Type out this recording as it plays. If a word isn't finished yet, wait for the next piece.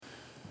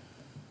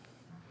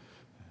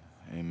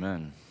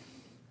Amen.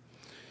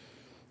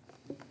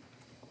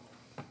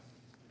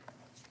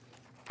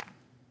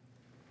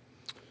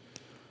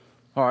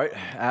 All right,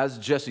 as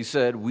Jesse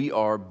said, we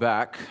are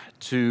back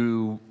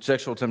to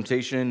sexual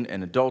temptation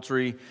and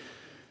adultery.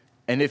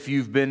 And if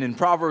you've been in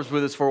Proverbs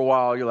with us for a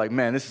while, you're like,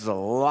 man, this is a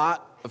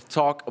lot of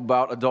talk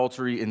about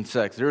adultery and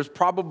sex. We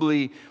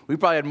probably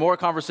had more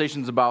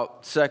conversations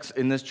about sex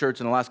in this church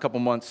in the last couple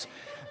months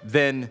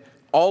than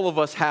all of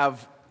us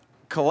have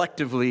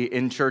collectively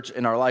in church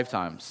in our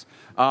lifetimes.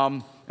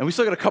 And we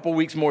still got a couple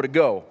weeks more to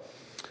go.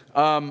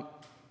 And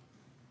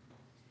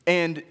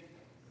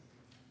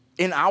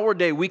in our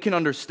day, we can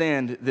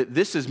understand that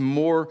this is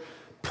more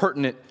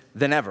pertinent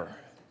than ever.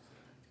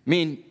 I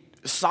mean,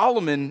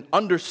 Solomon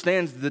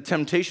understands the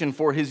temptation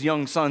for his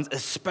young sons,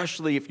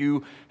 especially if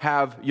you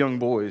have young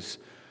boys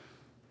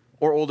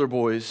or older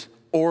boys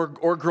or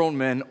grown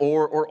men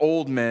or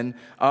old men.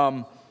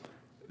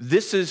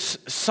 This is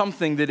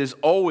something that is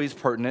always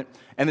pertinent,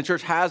 and the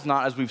church has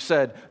not, as we've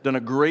said, done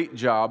a great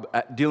job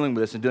at dealing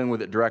with this and dealing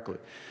with it directly.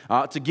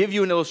 To give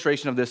you an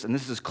illustration of this, and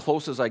this is as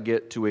close as I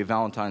get to a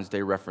Valentine's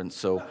Day reference,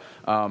 so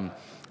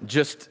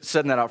just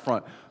setting that out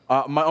front.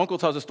 My uncle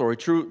tells a story,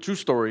 true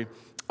story,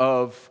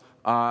 of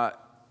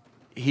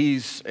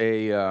he's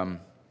a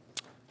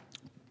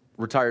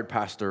retired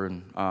pastor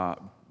and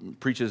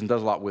preaches and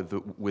does a lot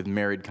with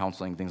married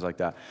counseling, things like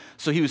that.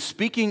 So he was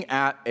speaking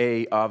at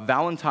a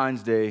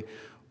Valentine's Day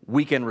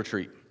weekend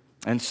retreat.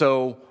 And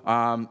so,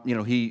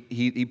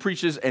 he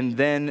preaches, and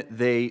then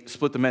they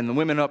split the men and the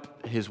women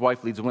up. His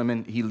wife leads the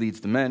women, he leads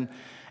the men.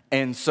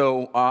 And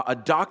so a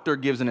doctor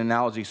gives an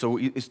analogy. So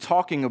he's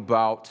talking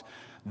about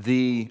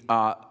the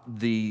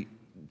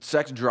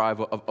sex drive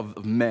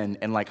of men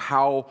and like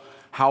how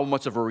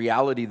much of a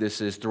reality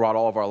this is throughout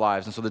all of our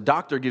lives. And so the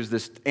doctor gives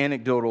this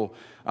anecdotal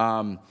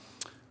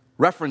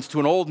reference to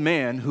an old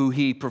man who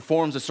he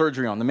performs a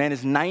surgery on. The man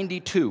is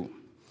 92.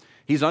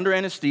 He's under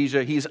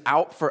anesthesia. He's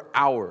out for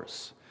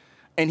hours.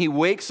 And he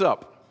wakes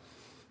up,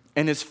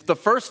 and the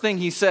first thing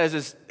he says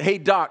is, "Hey,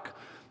 doc,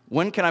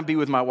 when can I be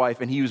with my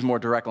wife?" And he used more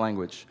direct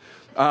language.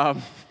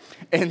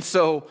 And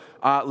so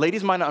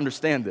ladies might not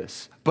understand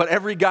this, but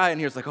every guy in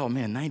here is like, oh,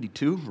 man,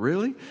 92?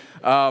 Really?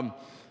 But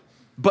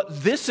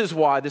this is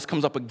why this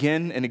comes up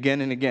again and again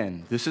and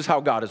again. This is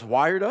how God has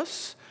wired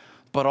us,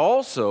 but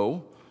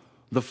also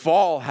the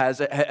fall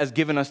has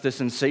given us this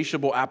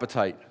insatiable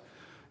appetite.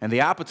 And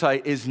the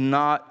appetite is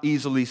not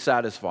easily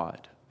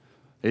satisfied.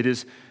 It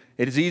is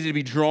easy to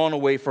be drawn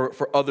away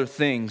for other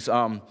things,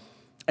 and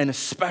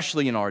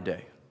especially in our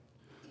day.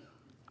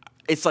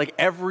 It's like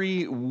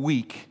every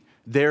week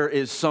there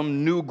is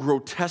some new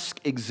grotesque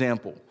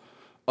example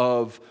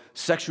of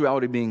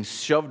sexuality being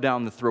shoved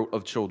down the throat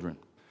of children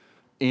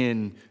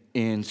in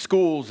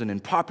schools and in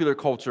popular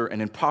culture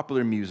and in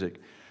popular music.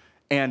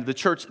 And the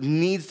church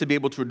needs to be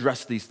able to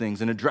address these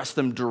things and address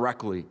them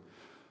directly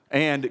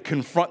and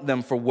confront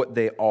them for what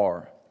they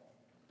are.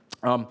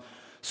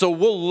 So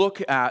we'll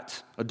look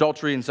at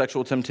adultery and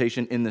sexual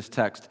temptation in this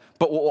text,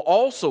 but what we'll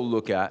also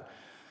look at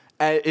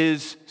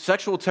is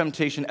sexual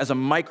temptation as a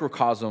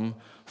microcosm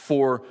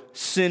for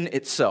sin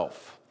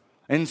itself,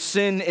 and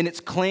sin in its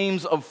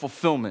claims of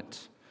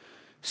fulfillment,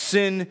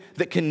 sin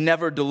that can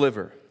never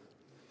deliver.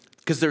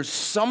 Because there's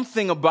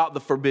something about the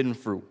forbidden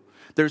fruit.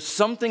 There's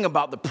something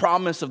about the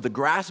promise of the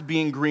grass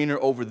being greener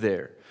over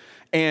there.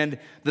 And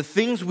the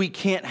things we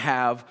can't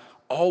have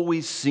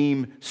always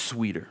seem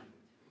sweeter.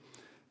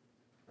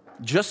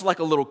 Just like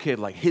a little kid,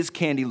 like his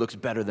candy looks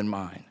better than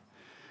mine.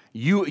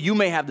 You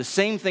may have the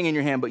same thing in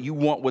your hand, but you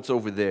want what's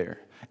over there.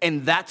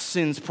 And that's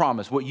sin's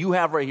promise. What you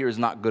have right here is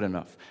not good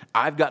enough.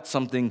 I've got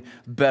something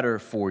better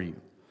for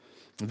you.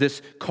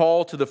 This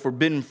call to the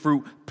forbidden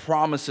fruit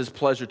promises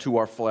pleasure to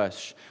our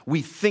flesh.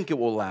 We think it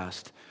will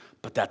last,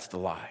 but that's the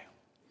lie.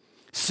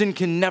 Sin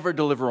can never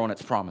deliver on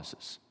its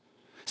promises.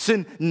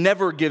 Sin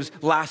never gives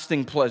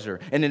lasting pleasure,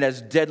 and it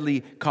has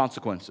deadly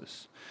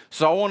consequences.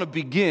 So I want to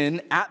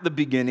begin at the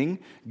beginning,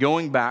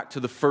 going back to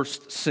the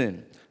first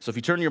sin. So if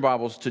you turn your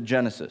Bibles to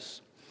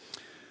Genesis.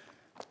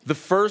 The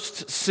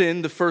first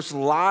sin, the first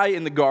lie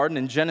in the garden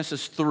in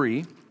Genesis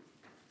 3,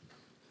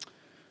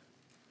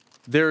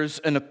 there's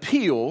an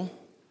appeal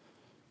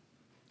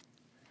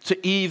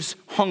to Eve's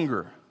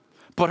hunger.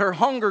 But her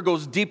hunger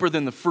goes deeper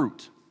than the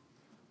fruit.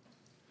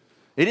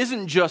 It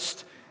isn't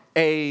just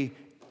a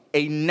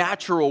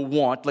natural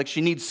want, like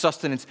she needs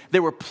sustenance.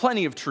 There were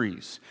plenty of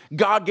trees.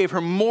 God gave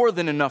her more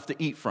than enough to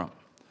eat from.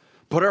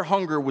 But her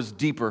hunger was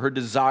deeper. Her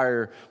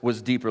desire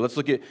was deeper. Let's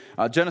look at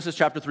Genesis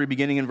chapter 3,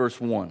 beginning in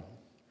verse 1.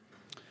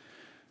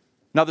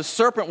 Now the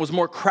serpent was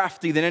more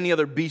crafty than any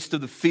other beast of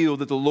the field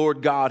that the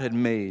Lord God had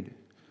made.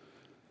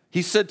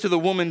 He said to the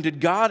woman, "Did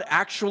God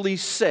actually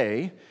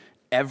say?"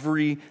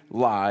 Every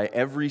lie,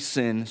 every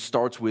sin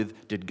starts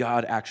with, did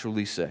God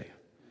actually say?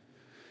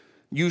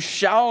 "You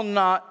shall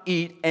not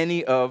eat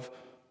any of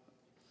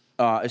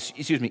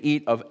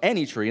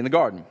any tree in the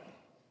garden."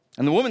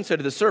 And the woman said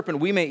to the serpent,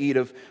 "We may eat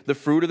of the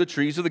fruit of the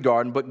trees of the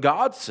garden, but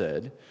God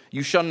said,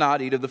 you shall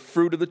not eat of the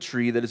fruit of the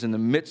tree that is in the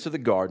midst of the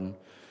garden,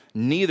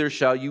 neither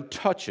shall you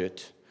touch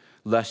it,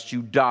 lest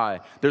you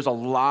die. There's a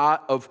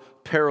lot of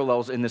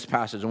parallels in this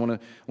passage. I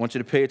want you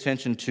to pay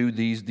attention to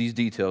these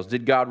details.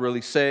 Did God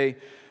really say,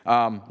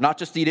 not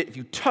just eat it if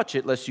you touch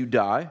it, lest you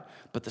die?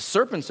 But the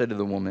serpent said to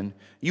the woman,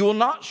 you will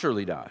not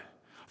surely die.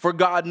 For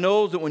God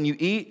knows that when you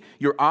eat,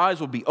 your eyes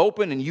will be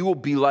open and you will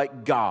be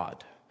like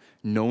God,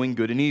 knowing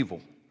good and evil.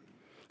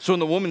 So when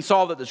the woman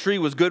saw that the tree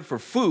was good for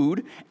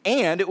food,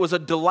 and it was a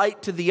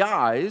delight to the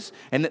eyes,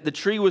 and that the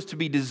tree was to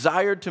be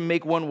desired to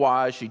make one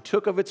wise, she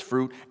took of its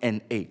fruit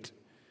and ate.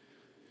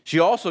 She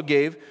also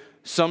gave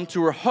some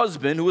to her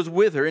husband who was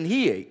with her, and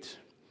he ate.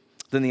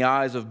 Then the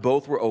eyes of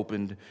both were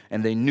opened,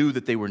 and they knew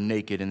that they were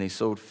naked, and they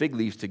sewed fig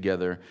leaves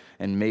together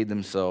and made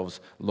themselves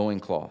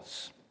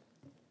loincloths.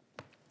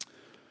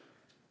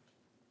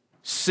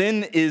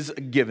 Sin is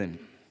given.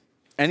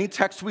 Any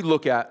text we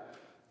look at,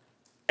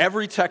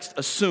 every text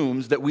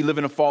assumes that we live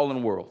in a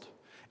fallen world.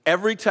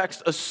 Every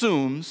text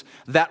assumes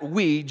that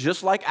we,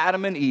 just like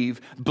Adam and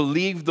Eve,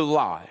 believe the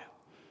lie,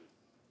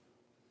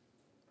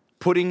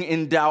 putting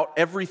in doubt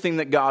everything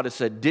that God has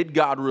said. Did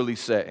God really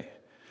say?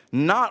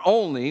 Not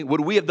only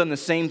would we have done the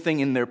same thing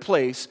in their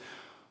place,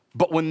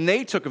 but when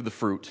they took of the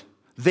fruit,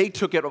 they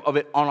took of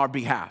it on our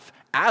behalf.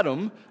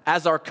 Adam,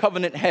 as our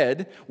covenant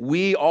head,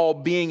 we all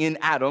being in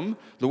Adam,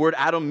 the word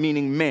Adam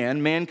meaning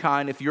man,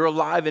 mankind, if you're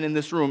alive and in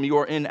this room, you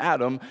are in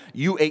Adam,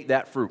 you ate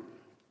that fruit.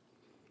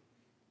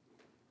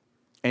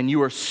 And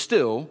you are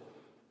still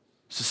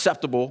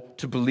susceptible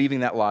to believing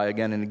that lie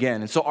again and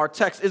again. And so our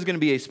text is going to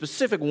be a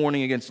specific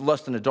warning against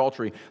lust and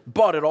adultery,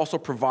 but it also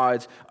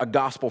provides a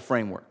gospel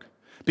framework.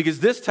 Because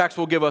this text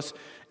will give us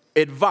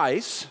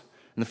advice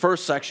in the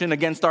first section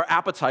against our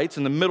appetites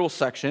in the middle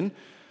section,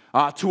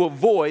 to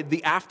avoid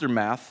the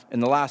aftermath in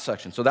the last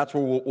section. So that's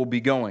where we'll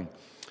be going.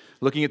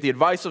 Looking at the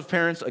advice of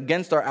parents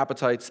against our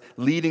appetites,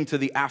 leading to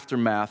the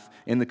aftermath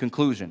in the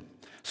conclusion.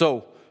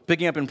 So,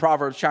 picking up in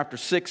Proverbs chapter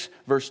 6,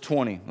 verse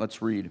 20,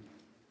 let's read.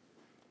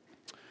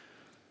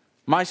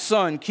 My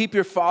son, keep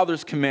your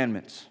father's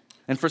commandments,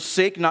 and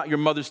forsake not your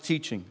mother's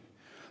teaching.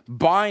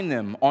 Bind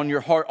them on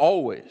your heart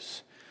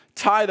always.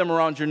 Tie them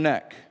around your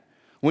neck.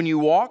 When you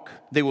walk,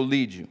 they will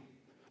lead you.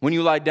 When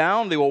you lie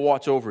down, they will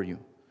watch over you.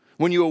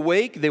 When you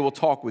awake, they will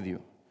talk with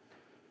you.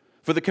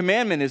 For the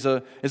commandment is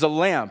a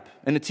lamp,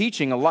 and the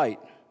teaching a light.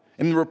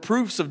 And the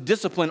reproofs of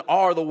discipline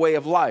are the way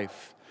of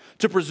life,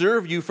 to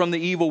preserve you from the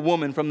evil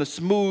woman, from the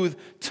smooth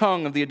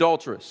tongue of the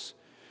adulteress.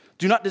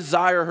 Do not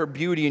desire her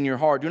beauty in your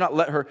heart. Do not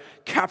let her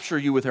capture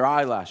you with her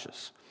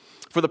eyelashes.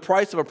 For the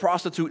price of a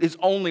prostitute is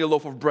only a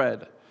loaf of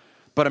bread,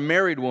 but a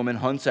married woman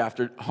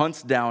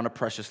hunts down a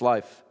precious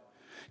life.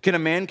 Can a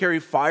man carry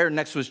fire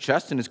next to his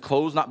chest and his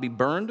clothes not be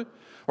burned?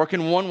 Or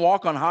can one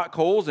walk on hot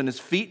coals and his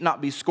feet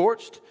not be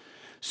scorched?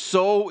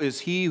 So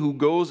is he who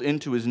goes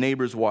into his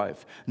neighbor's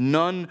wife.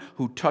 None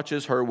who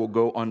touches her will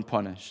go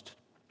unpunished.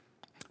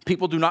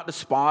 People do not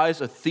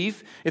despise a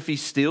thief if he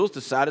steals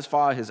to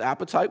satisfy his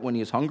appetite when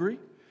he is hungry.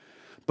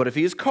 But if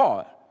he is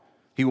caught,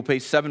 he will pay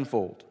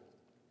sevenfold.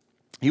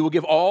 He will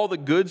give all the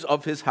goods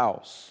of his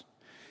house.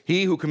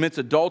 He who commits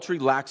adultery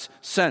lacks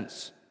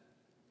sense.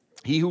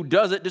 He who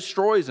does it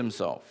destroys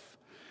himself.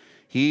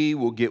 He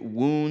will get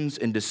wounds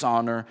and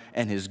dishonor,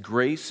 and his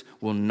disgrace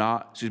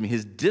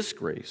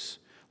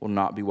will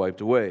not be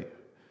wiped away.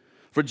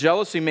 For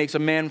jealousy makes a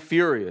man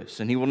furious,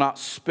 and he will not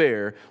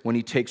spare when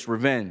he takes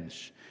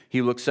revenge.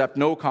 He will accept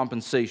no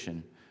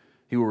compensation.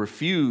 He will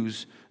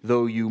refuse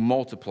though you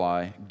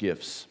multiply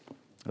gifts.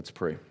 Let's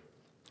pray.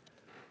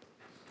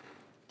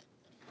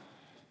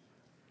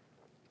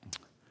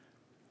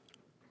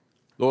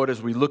 Lord,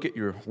 as we look at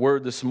your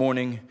word this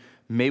morning,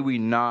 may we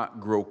not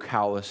grow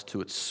callous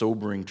to its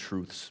sobering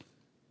truths.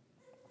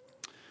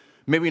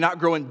 May we not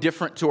grow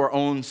indifferent to our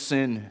own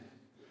sin.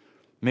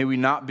 May we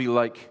not be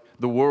like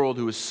the world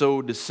who is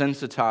so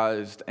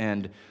desensitized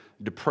and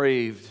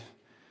depraved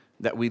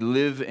that we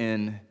live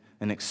in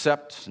and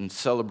accept and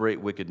celebrate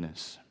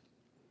wickedness.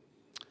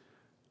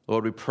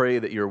 Lord, we pray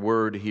that your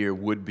word here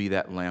would be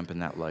that lamp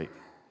and that light,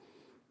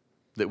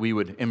 that we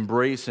would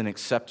embrace and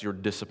accept your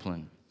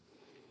discipline,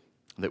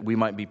 that we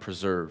might be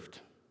preserved,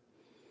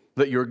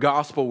 that your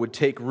gospel would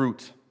take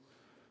root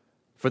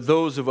for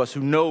those of us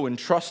who know and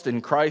trust in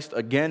Christ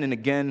again and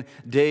again,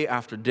 day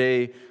after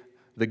day,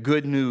 the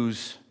good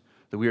news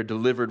that we are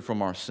delivered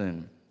from our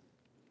sin.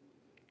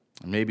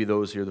 And maybe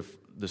those here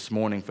this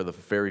morning for the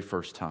very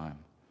first time,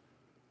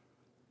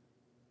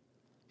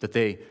 that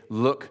they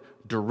look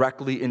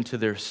directly into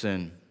their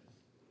sin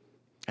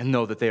and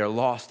know that they are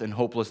lost and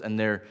hopeless and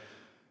their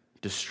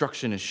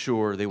destruction is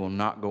sure. They will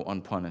not go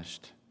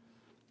unpunished.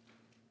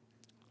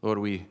 Lord,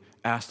 we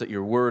ask that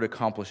your word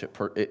accomplish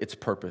its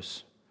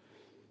purpose.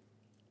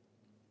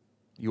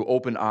 You will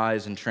open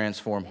eyes and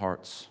transform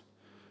hearts.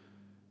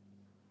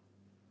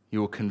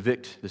 You will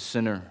convict the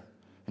sinner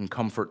and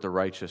comfort the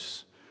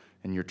righteous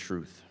in your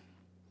truth.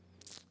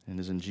 And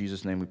it is in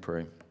Jesus' name we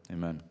pray.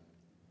 Amen.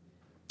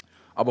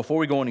 Before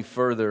we go any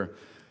further,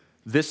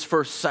 this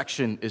first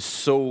section is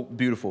so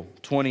beautiful,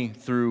 20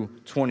 through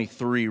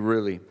 23,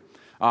 really.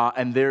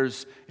 And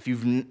there's, if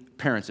you've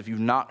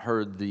not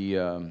heard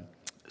the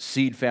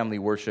Seed Family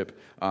Worship,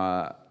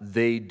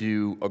 they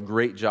do a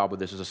great job with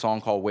this. There's a song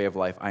called Way of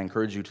Life. I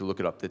encourage you to look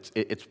it up.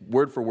 It's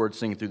word for word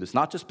singing through this,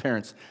 not just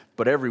parents,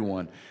 but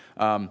everyone.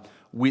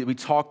 We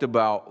talked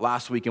about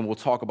last week, and we'll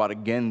talk about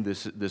again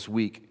this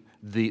week,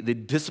 the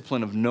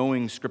discipline of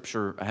knowing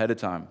Scripture ahead of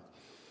time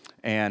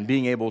and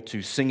being able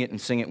to sing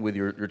it with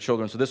your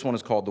children. So this one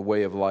is called The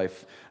Way of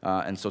Life,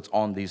 and so it's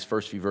on these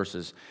first few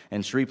verses.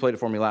 And Sheree played it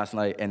for me last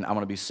night, and I'm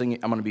going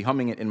to be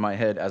humming it in my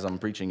head as I'm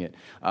preaching it.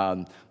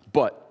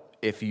 But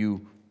if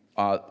you,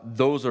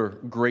 those are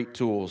great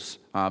tools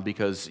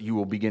because you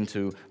will begin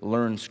to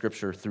learn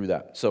Scripture through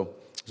that. So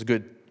it's a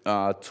good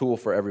tool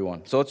for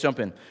everyone. So let's jump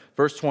in.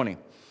 Verse 20.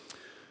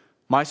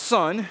 My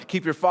son,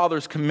 keep your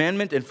father's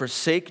commandment and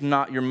forsake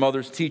not your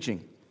mother's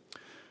teaching.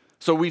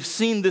 So we've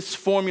seen this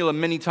formula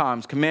many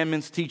times.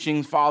 Commandments,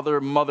 teaching,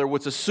 father, mother.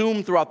 What's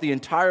assumed throughout the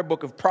entire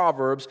book of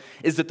Proverbs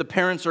is that the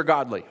parents are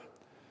godly.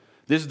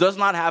 This does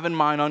not have in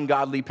mind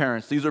ungodly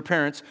parents. These are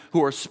parents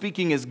who are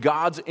speaking as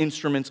God's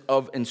instruments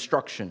of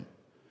instruction.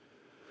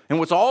 And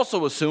what's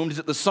also assumed is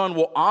that the son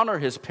will honor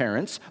his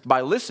parents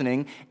by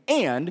listening,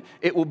 and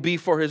it will be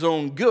for his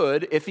own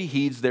good if he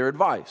heeds their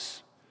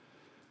advice.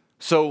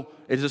 So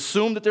it is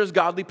assumed that there's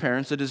godly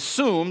parents. It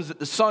assumes that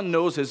the son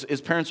knows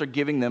his parents are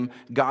giving them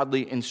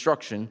godly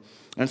instruction.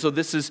 And so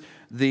this is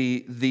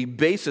the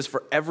basis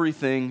for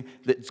everything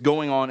that's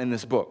going on in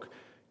this book.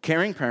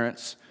 Caring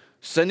parents,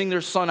 sending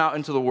their son out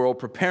into the world,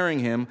 preparing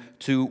him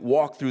to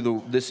walk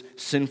through this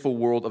sinful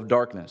world of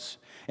darkness.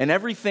 And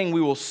everything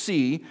we will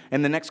see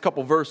in the next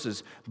couple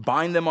verses,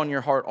 bind them on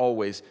your heart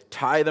always,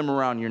 tie them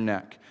around your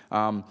neck.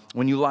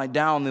 When you lie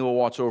down, they will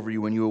watch over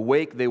you. When you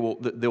awake, they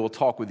will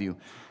talk with you.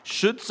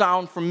 Should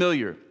sound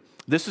familiar.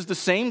 This is the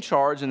same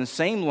charge and the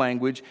same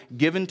language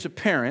given to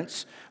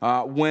parents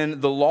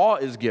when the law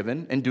is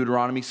given in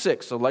Deuteronomy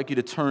 6. So I'd like you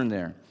to turn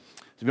there.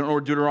 If you don't know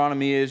where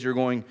Deuteronomy is, you're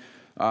going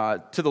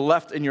to the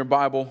left in your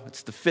Bible.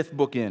 It's the 5th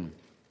book in.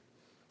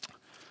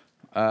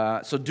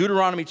 So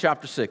Deuteronomy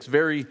chapter 6,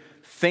 very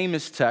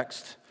famous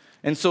text.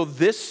 And so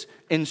this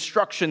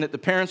instruction that the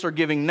parents are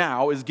giving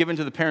now is given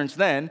to the parents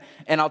then.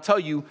 And I'll tell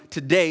you,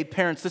 today,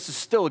 parents, this is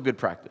still a good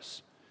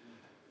practice.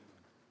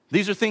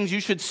 These are things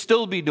you should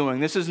still be doing.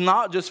 This is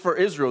not just for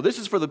Israel. This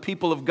is for the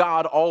people of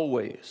God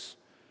always.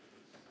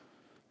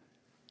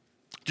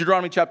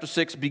 Deuteronomy chapter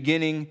 6,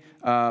 beginning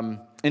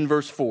in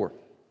verse 4.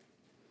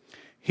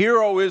 Hear,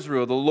 O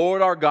Israel, the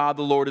Lord our God,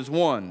 the Lord is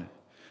one.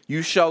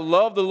 You shall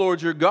love the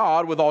Lord your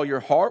God with all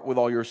your heart, with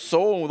all your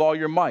soul, and with all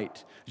your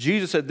might.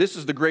 Jesus said this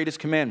is the greatest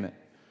commandment.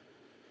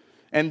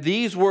 And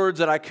these words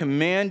that I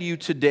command you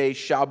today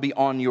shall be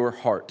on your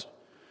heart.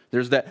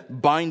 There's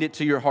that bind it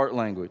to your heart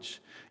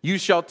language. You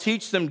shall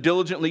teach them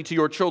diligently to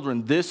your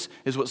children. This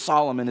is what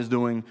Solomon is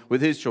doing with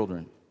his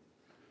children.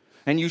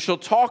 And you shall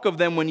talk of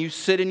them when you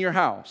sit in your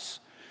house,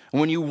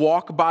 and when you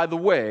walk by the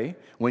way,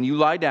 when you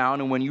lie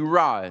down, and when you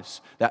rise.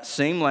 That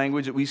same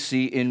language that we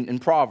see in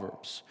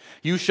Proverbs.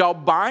 You shall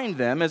bind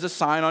them as a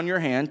sign on your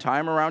hand, tie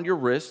them around your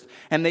wrist,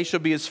 and they shall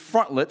be as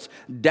frontlets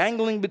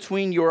dangling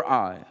between your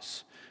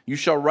eyes. You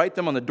shall write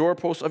them on the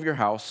doorposts of your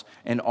house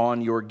and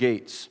on your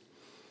gates.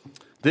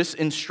 This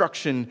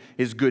instruction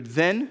is good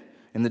then,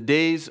 in the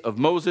days of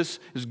Moses,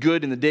 is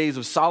good in the days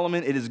of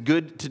Solomon. It is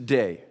good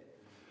today.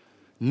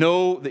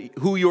 Know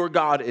who your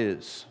God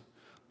is.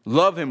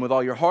 Love him with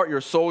all your heart,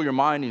 your soul, your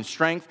mind, and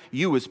strength.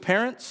 You as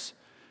parents,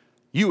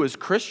 you as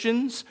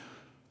Christians,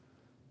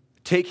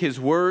 take his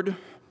word,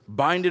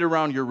 bind it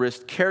around your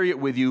wrist, carry it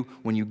with you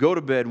when you go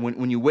to bed,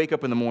 when you wake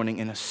up in the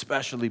morning, and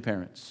especially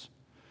parents.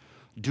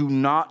 Do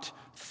not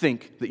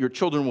think that your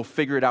children will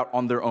figure it out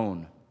on their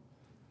own.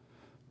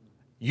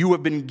 You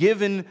have been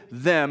given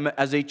them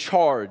as a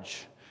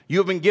charge. You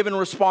have been given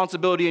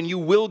responsibility, and you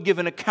will give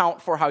an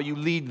account for how you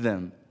lead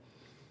them.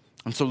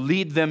 And so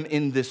lead them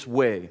in this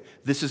way.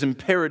 This is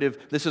imperative.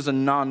 This is a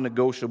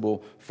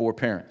non-negotiable for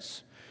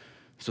parents.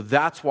 So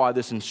that's why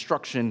this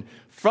instruction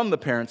from the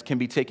parents can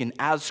be taken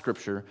as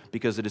Scripture,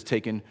 because it is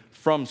taken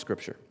from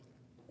Scripture.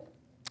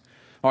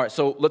 All right,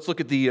 so let's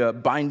look at the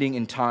binding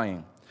and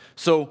tying.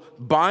 So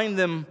bind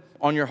them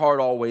on your heart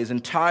always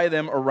and tie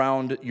them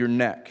around your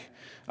neck.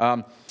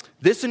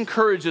 This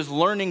encourages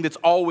learning that's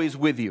always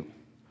with you.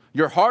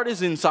 Your heart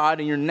is inside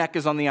and your neck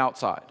is on the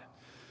outside.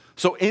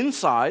 So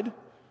inside,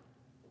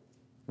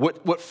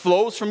 what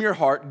flows from your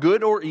heart,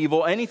 good or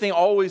evil, anything,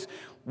 always,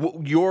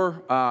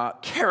 your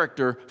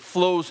character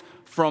flows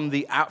from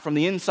the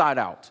inside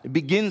out. It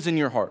begins in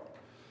your heart.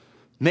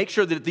 Make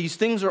sure that these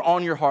things are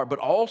on your heart, but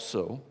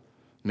also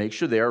make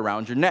sure they're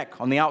around your neck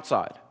on the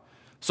outside.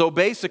 So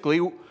basically,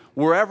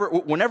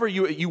 whenever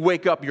you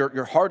wake up,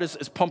 your heart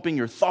is pumping,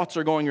 your thoughts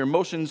are going, your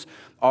emotions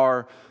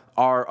are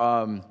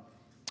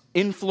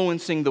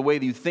influencing the way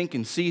that you think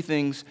and see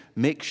things.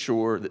 Make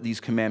sure that these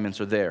commandments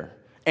are there.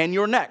 And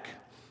your neck.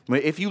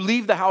 If you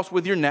leave the house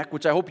with your neck,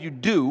 which I hope you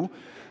do,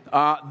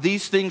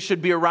 these things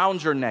should be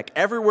around your neck.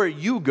 Everywhere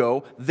you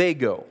go, they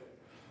go.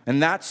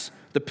 And that's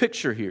the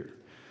picture here.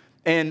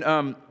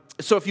 And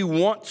so if you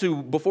want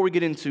to, before we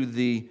get into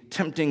the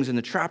temptings and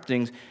the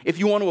trappings, if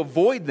you want to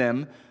avoid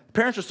them,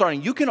 parents are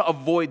starting, you can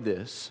avoid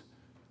this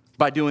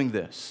by doing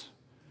this,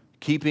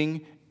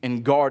 keeping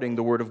and guarding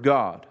the word of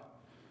God.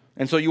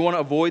 And so you want to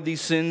avoid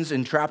these sins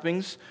and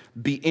trappings,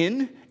 be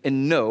in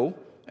and know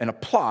and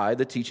apply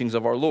the teachings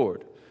of our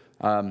Lord.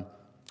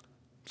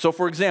 So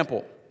for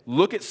example,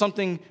 look at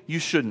something you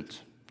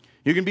shouldn't.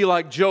 You can be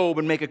like Job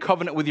and make a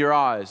covenant with your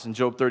eyes in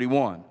Job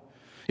 31.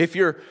 If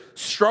you're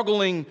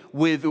struggling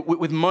with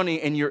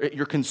money and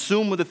you're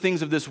consumed with the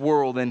things of this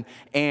world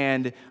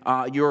and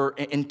your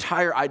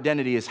entire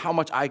identity is how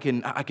much I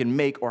can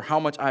make or how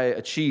much I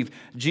achieve,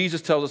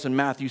 Jesus tells us in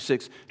Matthew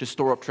 6 to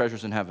store up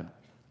treasures in heaven.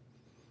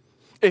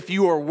 If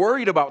you are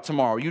worried about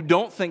tomorrow, you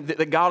don't think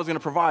that God is going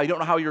to provide, you don't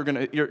know how you're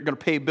going to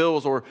pay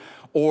bills,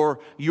 or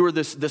you're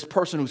this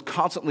person who's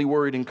constantly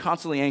worried and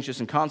constantly anxious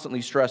and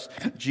constantly stressed,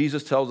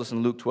 Jesus tells us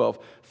in Luke 12,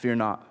 fear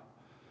not.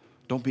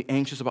 Don't be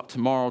anxious about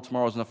tomorrow.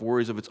 Tomorrow has enough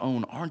worries of its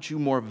own. Aren't you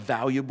more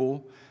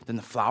valuable than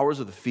the flowers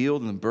of the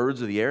field and the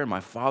birds of the air? And my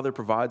Father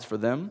provides for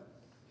them.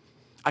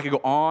 I could go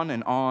on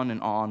and on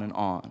and on and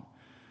on.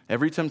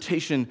 Every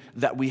temptation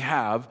that we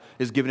have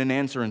is given an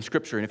answer in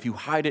Scripture. And if you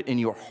hide it in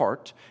your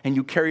heart and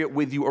you carry it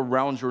with you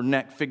around your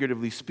neck,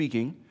 figuratively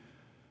speaking,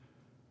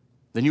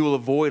 then you will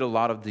avoid a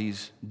lot of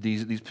these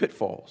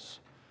pitfalls.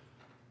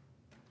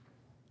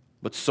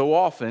 But so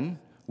often,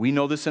 we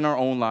know this in our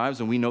own lives,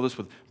 and we know this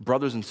with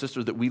brothers and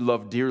sisters that we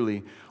love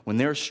dearly. When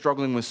they're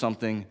struggling with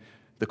something,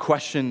 the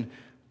question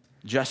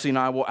Jesse and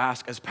I will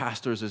ask as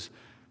pastors is,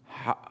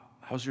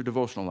 how's your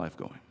devotional life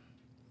going?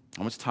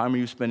 How much time are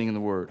you spending in the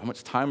Word? How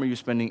much time are you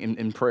spending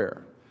in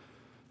prayer?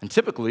 And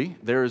typically,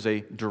 there is a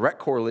direct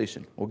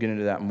correlation. We'll get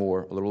into that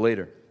more a little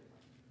later.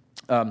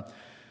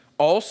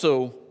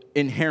 Also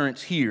inherent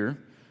here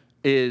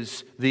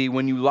is the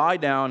when you lie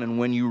down and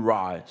when you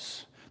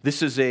rise.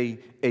 This is a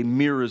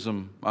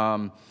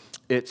merism.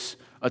 It's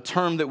a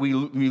term that we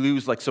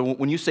use, like, so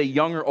when you say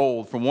young or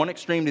old, from one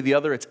extreme to the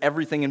other, it's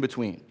everything in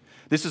between.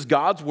 This is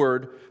God's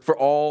word for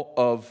all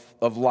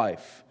of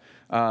life.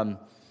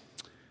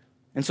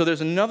 And so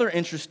there's another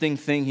interesting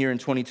thing here in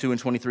 22 and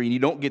 23, and you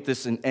don't get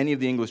this in any of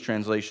the English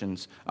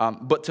translations.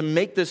 But to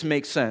make this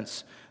make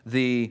sense,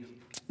 the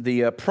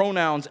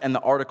pronouns and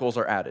the articles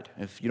are added.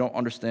 If you don't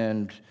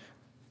understand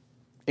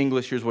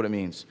English, here's what it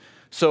means.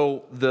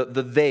 So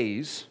the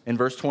theys in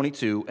verse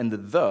 22 and the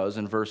thes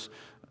in verse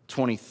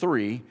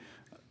 23,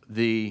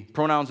 the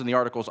pronouns and the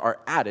articles are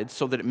added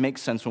so that it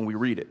makes sense when we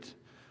read it.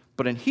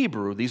 But in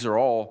Hebrew, these are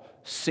all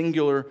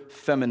singular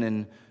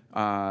feminine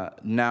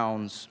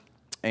nouns.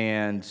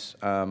 And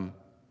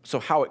so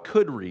how it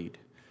could read,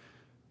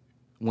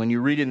 when you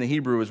read in the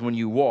Hebrew, is when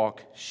you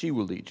walk, she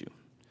will lead you.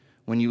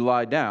 When you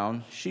lie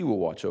down, she will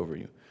watch over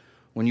you.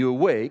 When you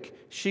awake,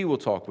 she will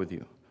talk with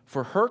you.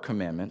 For her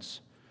commandments,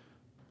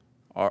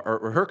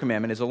 or her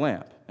commandment is a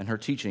lamp, and her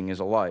teaching is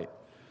a light.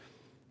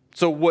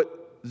 So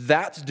what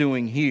that's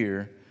doing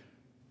here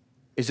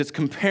is it's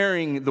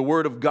comparing the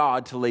word of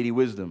God to Lady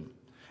Wisdom.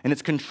 And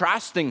it's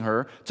contrasting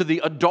her to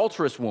the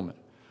adulterous woman,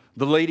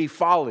 the Lady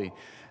Folly.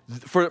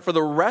 For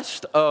the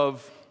rest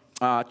of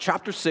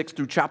chapter 6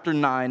 through chapter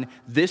 9,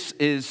 this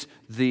is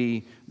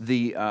the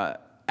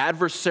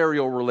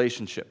adversarial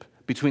relationship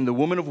between the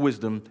woman of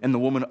wisdom and the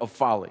woman of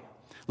folly.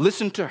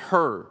 Listen to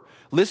her.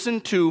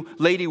 Listen to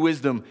Lady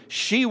Wisdom.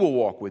 She will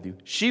walk with you.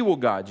 She will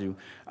guide you.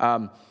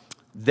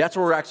 That's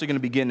where we're actually going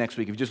to begin next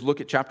week. If you just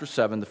look at chapter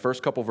 7, the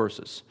first couple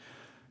verses.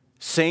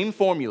 Same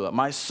formula.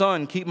 My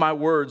son, keep my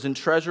words and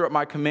treasure up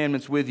my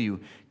commandments with you.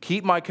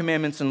 Keep my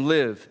commandments and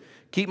live.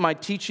 Keep my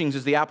teachings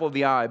as the apple of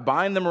the eye.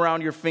 Bind them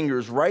around your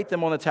fingers. Write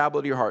them on the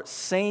tablet of your heart.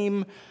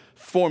 Same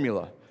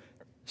formula.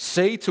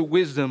 Say to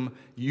wisdom,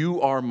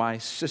 you are my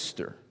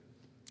sister.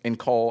 And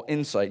call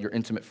insight your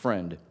intimate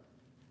friend.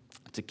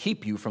 To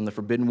keep you from the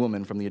forbidden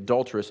woman, from the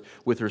adulteress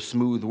with her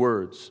smooth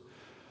words.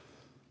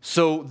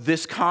 So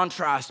this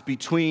contrast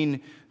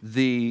between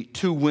the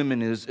two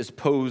women is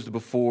posed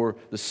before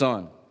the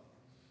son.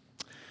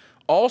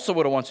 Also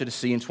what I want you to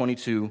see in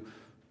 22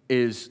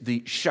 is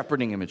the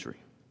shepherding imagery.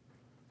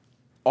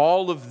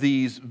 All of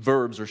these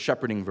verbs are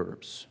shepherding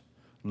verbs.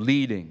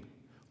 Leading,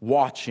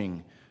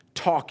 watching,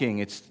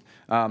 talking. So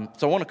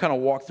I want to kind of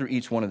walk through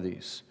each one of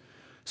these.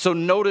 So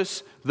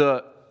notice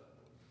the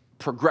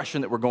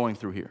progression that we're going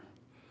through here.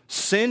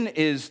 Sin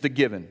is the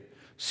given.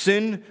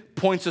 Sin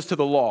points us to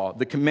the law,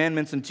 the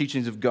commandments and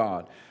teachings of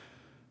God.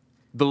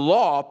 The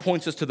law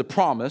points us to the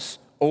promise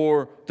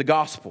or the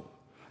gospel.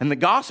 And the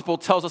gospel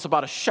tells us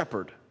about a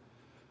shepherd.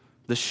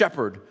 The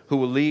shepherd who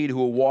will lead, who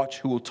will watch,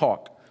 who will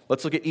talk.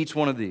 Let's look at each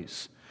one of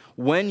these.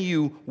 When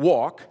you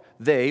walk,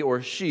 they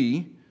or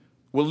she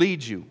will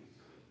lead you.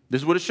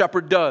 This is what a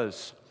shepherd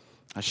does.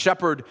 A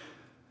shepherd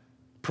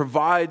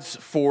provides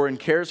for and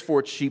cares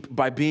for its sheep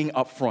by being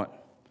upfront.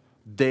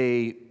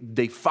 They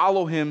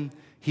follow him.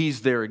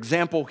 He's their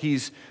example.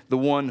 He's the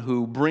one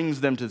who brings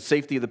them to the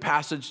safety of the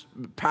pastures.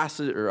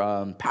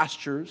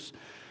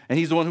 And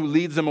he's the one who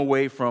leads them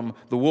away from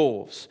the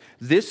wolves.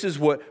 This is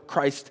what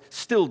Christ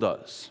still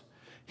does.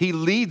 He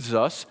leads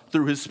us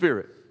through his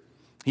Spirit.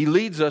 He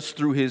leads us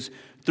through his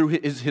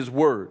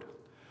word.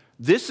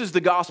 This is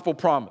the gospel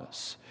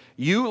promise.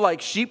 You,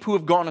 like sheep who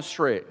have gone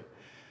astray,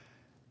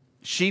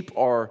 Sheep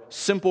are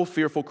simple,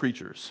 fearful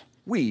creatures.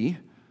 We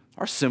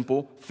are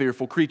simple,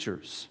 fearful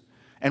creatures.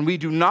 And we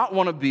do not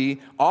want to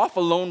be off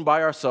alone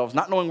by ourselves,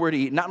 not knowing where to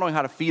eat, not knowing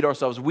how to feed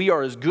ourselves. We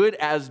are as good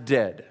as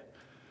dead.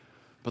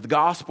 But the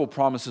gospel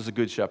promises a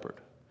good shepherd.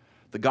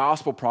 The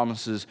gospel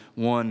promises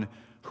one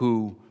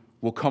who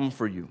will come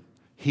for you.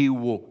 He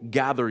will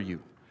gather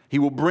you. He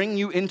will bring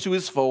you into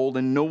his fold,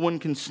 and no one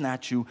can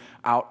snatch you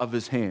out of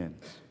his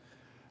hands.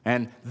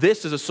 And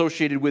this is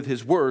associated with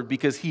his word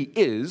because he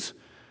is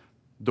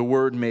the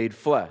word made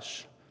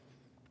flesh.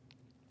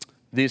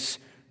 This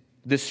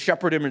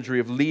shepherd imagery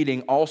of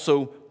leading,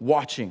 also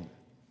watching.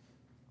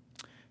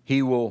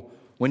 He will,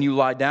 when you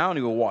lie down,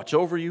 he will watch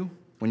over you.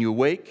 When you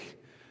awake,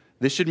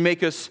 this should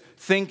make us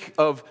think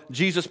of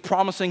Jesus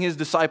promising his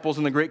disciples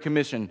in the Great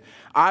Commission,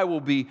 I will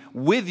be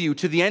with you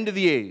to the end of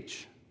the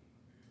age.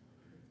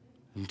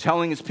 And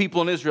telling his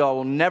people in Israel, I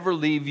will never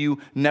leave you,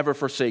 never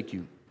forsake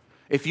you.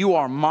 If you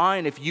are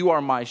mine, if you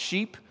are my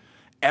sheep,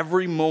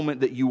 every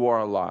moment that you are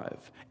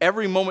alive,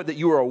 every moment that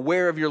you are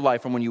aware of your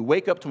life, from when you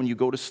wake up to when you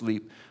go to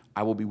sleep,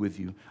 I will be with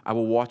you. I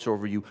will watch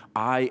over you.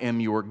 I am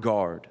your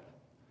guard.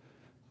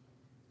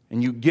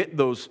 And you get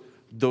those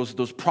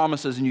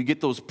promises and you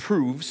get those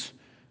proofs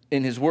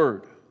in his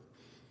word.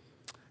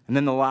 And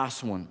then the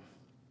last one,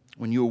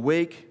 when you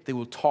awake, they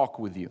will talk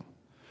with you.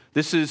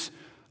 This is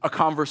a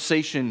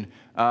conversation.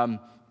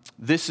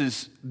 This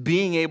is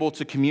being able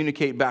to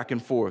communicate back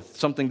and forth,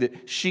 something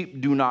that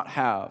sheep do not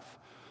have.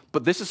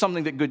 But this is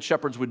something that good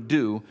shepherds would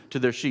do to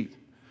their sheep.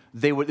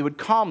 They would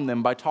calm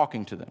them by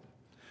talking to them.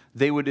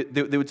 They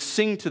would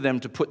sing to them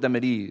to put them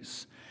at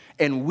ease.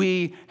 And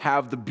we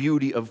have the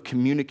beauty of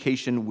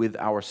communication with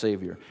our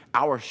Savior.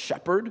 Our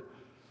shepherd,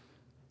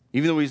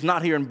 even though he's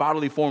not here in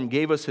bodily form,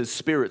 gave us his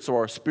spirit so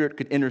our spirit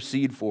could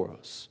intercede for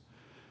us.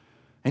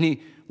 And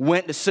he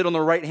went to sit on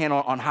the right hand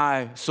on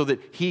high so that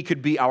he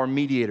could be our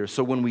mediator.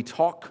 So when we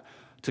talk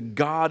to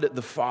God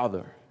the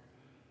Father,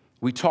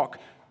 we talk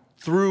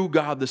through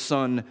God the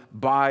Son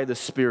by the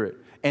Spirit.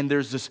 And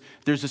there's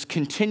this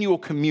continual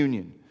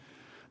communion,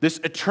 this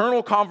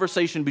eternal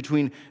conversation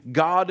between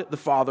God the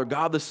Father,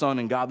 God the Son,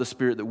 and God the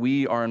Spirit that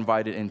we are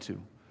invited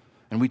into.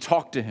 And we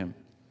talk to him.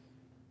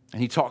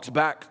 And he talks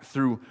back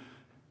through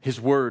his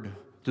word,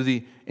 through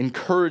the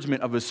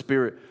encouragement of his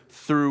Spirit,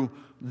 through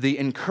the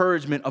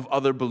encouragement of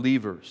other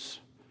believers.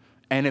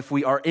 And if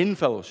we are in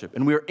fellowship,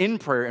 and we are in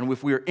prayer, and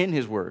if we are in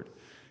his word,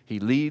 he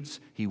leads,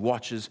 he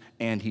watches,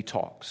 and he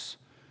talks.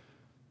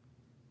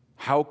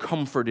 How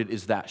comforted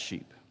is that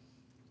sheep?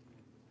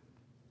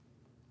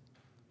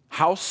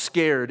 How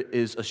scared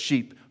is a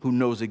sheep who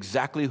knows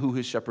exactly who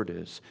his shepherd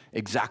is,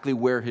 exactly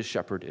where his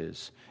shepherd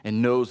is,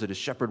 and knows that his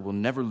shepherd will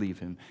never leave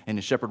him, and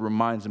his shepherd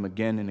reminds him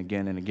again and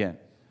again and again?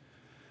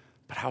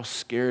 But how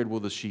scared will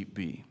the sheep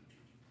be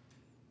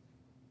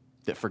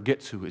that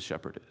forgets who his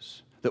shepherd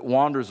is, that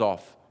wanders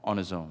off on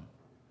his own,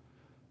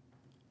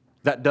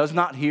 that does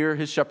not hear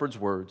his shepherd's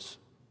words,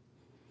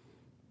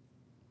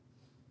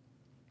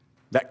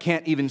 that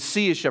can't even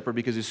see his shepherd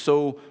because he's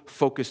so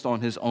focused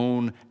on his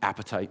own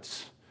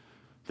appetites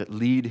that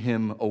lead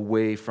him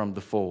away from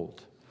the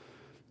fold?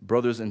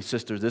 Brothers and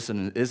sisters, this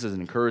is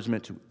an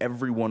encouragement to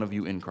every one of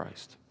you in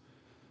Christ.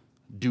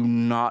 Do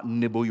not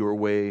nibble your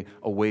way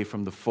away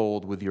from the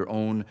fold with your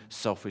own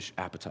selfish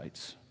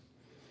appetites.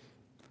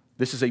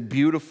 This is a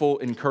beautiful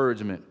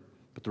encouragement,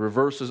 but the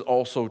reverse is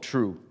also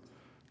true.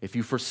 If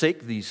you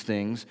forsake these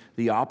things,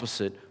 the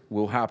opposite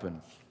will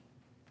happen.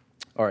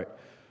 All right,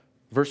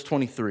 verse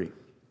 23.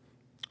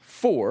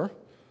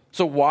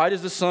 So why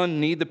does the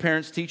son need the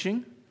parents'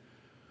 teaching?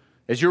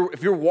 If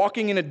you're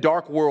walking in a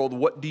dark world,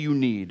 what do you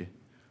need?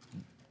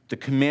 The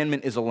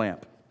commandment is a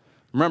lamp.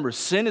 Remember,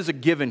 sin is a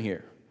given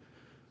here.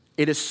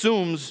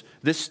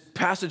 This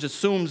passage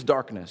assumes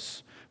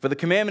darkness. For the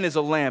commandment is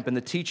a lamp and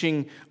the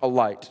teaching a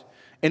light.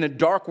 In a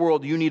dark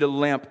world, you need a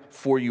lamp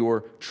for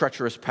your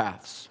treacherous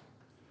paths.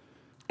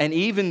 And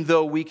even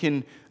though we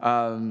can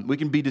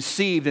be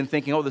deceived in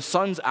thinking, oh, the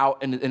sun's out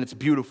and it's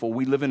beautiful,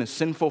 we live in a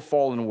sinful,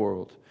 fallen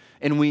world.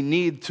 And we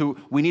need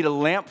a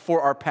lamp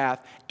for our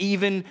path,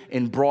 even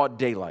in broad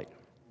daylight.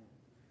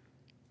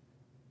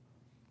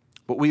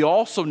 But we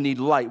also need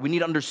light. We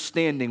need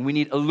understanding. We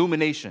need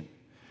illumination.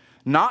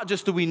 Not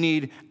just do we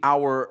need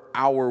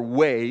our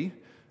way,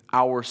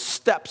 our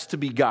steps to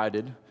be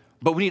guided,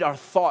 but we need our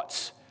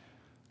thoughts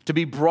to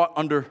be brought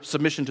under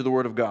submission to the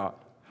Word of God.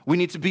 We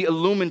need to be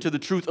illumined to the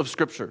truth of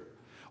Scripture.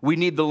 We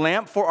need the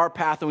lamp for our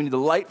path, and we need the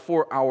light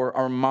for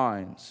our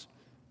minds.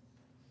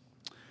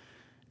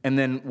 And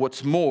then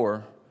what's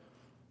more,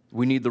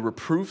 we need the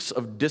reproofs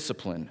of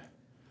discipline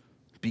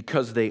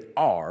because they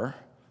are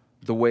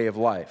the way of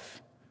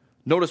life.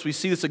 Notice we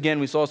see this again,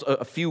 we saw this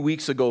a few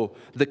weeks ago,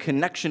 the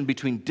connection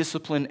between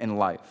discipline and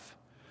life.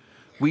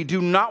 We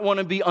do not want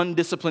to be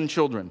undisciplined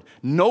children.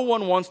 No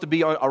one wants to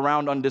be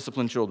around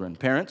undisciplined children.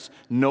 Parents,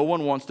 no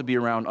one wants to be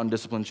around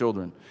undisciplined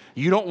children.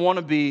 You don't want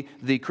to be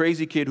the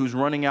crazy kid who's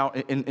running out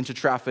into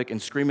traffic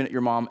and screaming at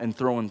your mom and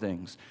throwing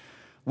things.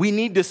 We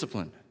need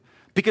discipline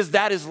because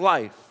that is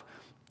life.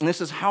 And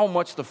this is how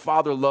much the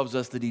Father loves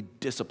us that he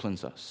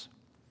disciplines us.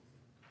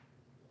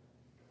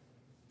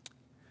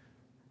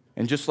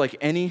 And just like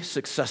any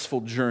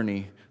successful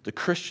journey, the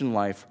Christian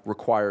life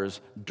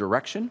requires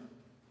direction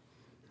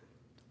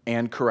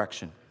and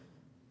correction.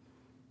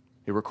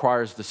 It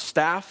requires the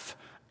staff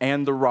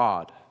and the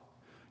rod.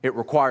 It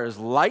requires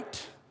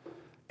light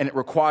and it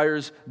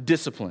requires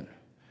discipline.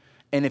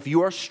 And if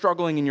you are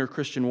struggling in your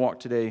Christian walk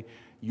today,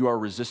 you are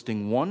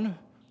resisting one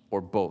or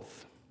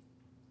both.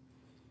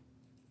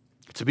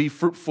 To be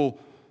fruitful,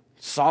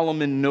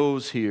 Solomon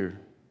knows here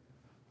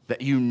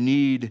that you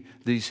need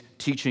these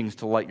teachings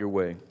to light your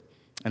way,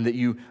 and that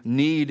you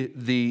need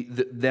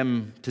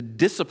them to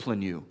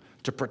discipline you,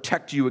 to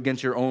protect you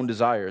against your own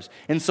desires.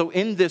 And so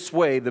in this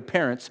way, the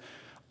parents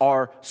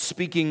are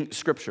speaking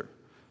Scripture.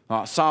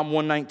 Psalm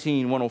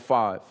 119,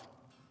 105.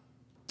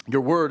 Your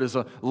word is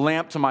a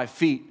lamp to my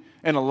feet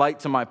and a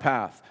light to my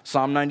path.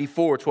 Psalm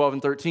 94, 12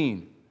 and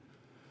 13.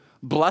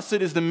 Blessed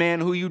is the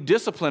man who you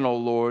discipline, O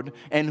Lord,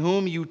 and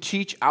whom you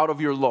teach out of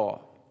your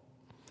law,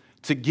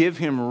 to give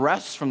him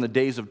rest from the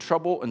days of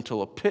trouble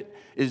until a pit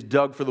is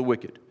dug for the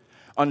wicked.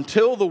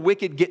 Until the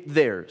wicked get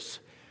theirs,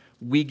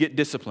 we get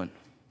discipline.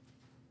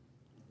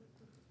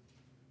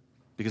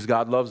 Because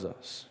God loves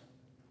us.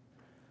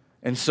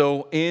 And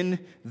so in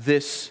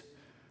this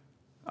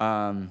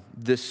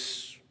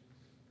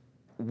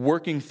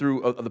working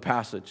through of the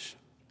passage,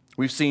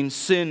 we've seen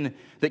sin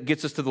that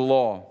gets us to the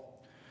law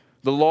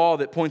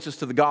that points us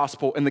to the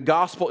gospel, and the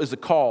gospel is a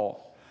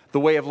call, the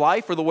way of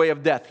life or the way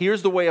of death.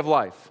 Here's the way of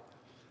life.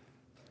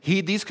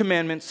 Heed these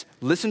commandments,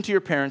 listen to your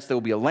parents, there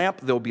will be a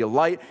lamp, there will be a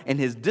light, and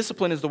his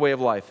discipline is the way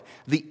of life.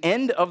 The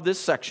end of this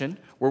section,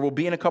 where we'll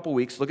be in a couple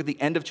weeks, look at the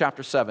end of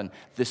chapter 7.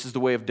 This is the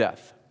way of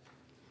death.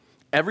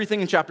 Everything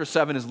in chapter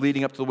 7 is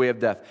leading up to the way of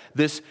death.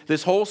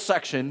 This whole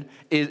section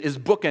is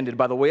bookended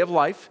by the way of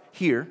life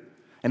here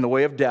and the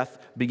way of death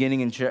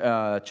beginning in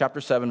chapter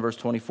 7, verse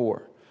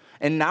 24.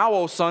 And now,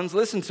 O sons,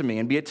 listen to me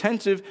and be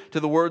attentive to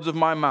the words of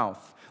my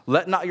mouth.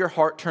 Let not your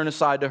heart turn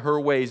aside to her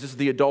ways. This is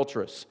the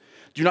adulteress.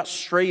 Do not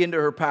stray into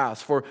her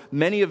paths, for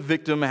many a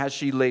victim has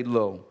she laid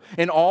low.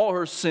 And all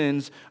her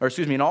slain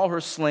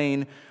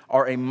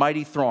are a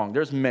mighty throng.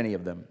 There's many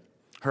of them.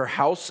 Her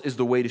house is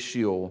the way to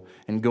Sheol,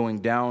 and going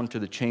down to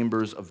the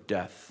chambers of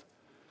death.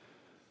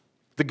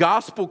 The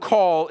gospel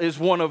call is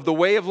one of the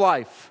way of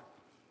life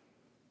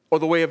or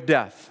the way of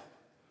death.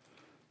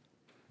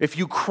 If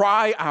you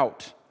cry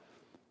out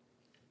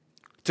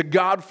to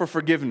God for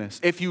forgiveness,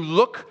 if you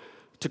look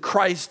to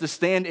Christ to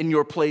stand in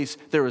your place,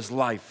 there is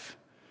life.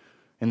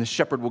 And the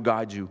shepherd will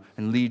guide you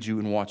and lead you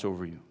and watch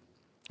over you.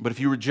 But if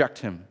you reject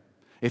him,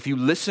 if you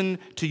listen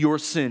to your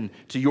sin,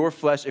 to your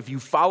flesh, if you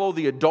follow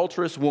the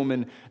adulterous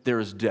woman, there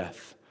is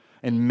death.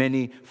 And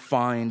many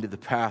find the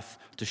path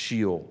to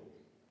Sheol.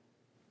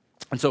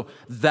 And so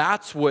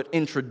that's what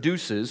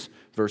introduces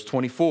verse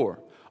 24.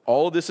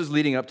 All of this is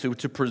leading up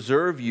to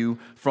preserve you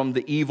from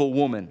the evil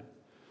woman.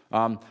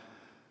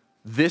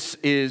 This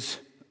is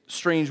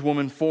strange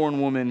woman, foreign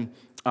woman.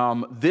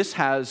 This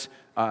has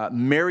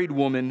married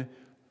woman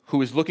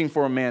who is looking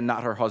for a man,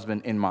 not her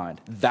husband, in mind.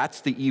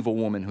 That's the evil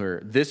woman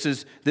here. This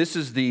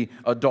is the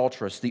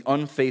adulteress, the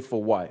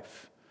unfaithful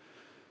wife.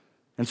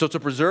 And so to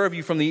preserve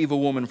you from the evil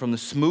woman, from the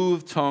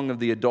smooth tongue of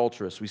the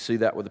adulteress, we see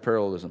that with the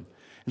parallelism.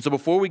 And so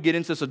before we get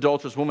into this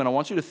adulterous woman, I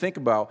want you to think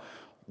about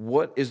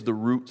what is the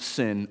root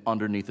sin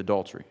underneath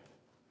adultery.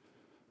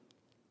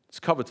 It's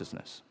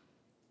covetousness.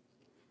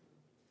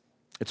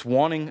 It's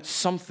wanting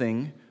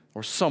something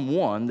or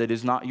someone that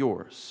is not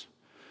yours.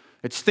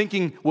 It's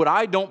thinking what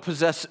I don't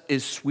possess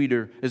is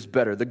sweeter, is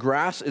better. The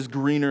grass is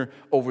greener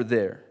over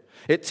there.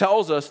 It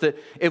tells us that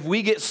if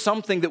we get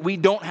something that we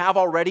don't have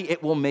already,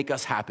 it will make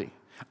us happy.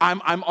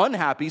 I'm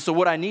unhappy, so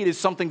what I need is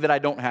something that I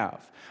don't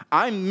have.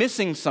 I'm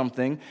missing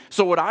something,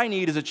 so what I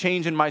need is a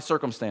change in my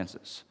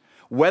circumstances.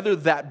 Whether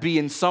that be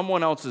in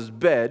someone else's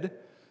bed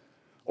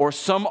or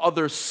some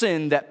other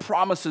sin that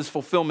promises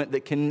fulfillment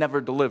that can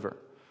never deliver.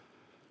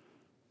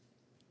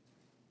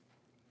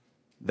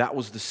 That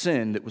was the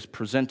sin that was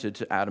presented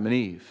to Adam and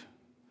Eve.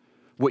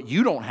 What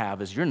you don't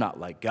have is you're not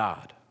like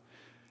God.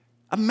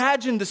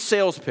 Imagine the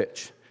sales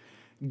pitch.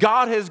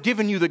 God has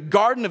given you the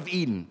Garden of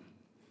Eden.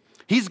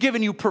 He's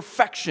given you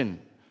perfection.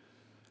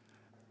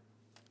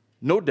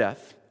 No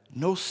death,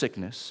 no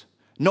sickness,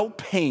 no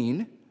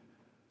pain.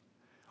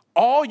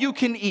 All you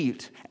can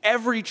eat.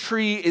 Every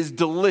tree is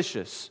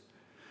delicious.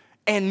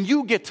 And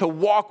you get to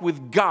walk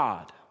with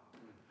God.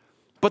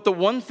 But the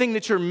one thing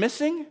that you're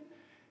missing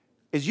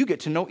is you get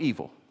to know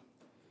evil.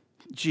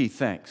 Gee,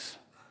 thanks.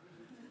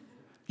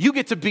 You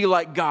get to be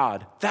like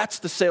God. That's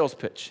the sales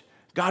pitch.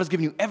 God has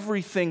given you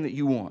everything that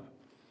you want.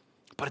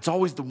 But it's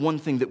always the one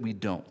thing that we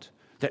don't.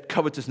 That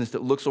covetousness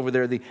that looks over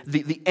there,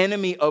 the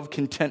enemy of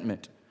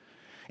contentment.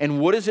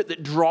 And what is it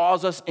that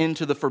draws us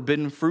into the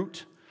forbidden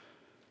fruit?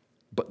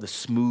 But the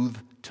smooth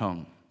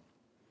tongue.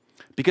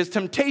 Because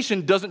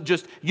temptation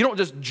you don't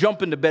just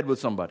jump into bed with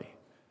somebody.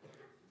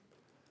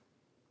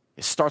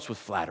 It starts with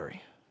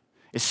flattery.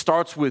 It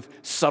starts with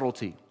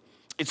subtlety.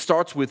 It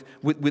starts with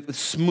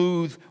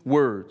smooth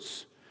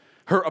words.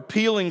 Her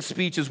appealing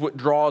speech is what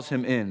draws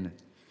him in.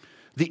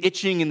 The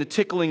itching and the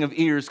tickling of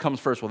ears comes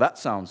first. Well, that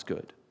sounds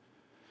good.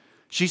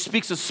 She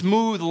speaks a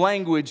smooth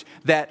language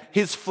that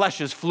his flesh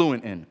is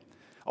fluent in.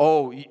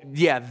 Oh,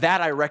 yeah,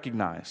 that I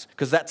recognize,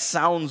 because that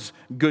sounds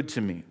good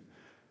to me.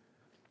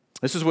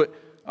 This is what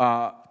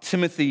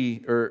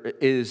Timothy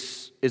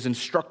is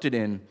instructed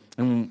in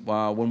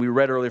when we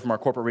read earlier from our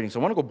corporate reading. So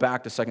I want to go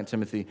back to 2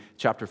 Timothy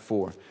chapter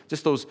 4.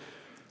 Just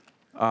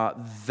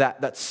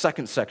that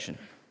second section.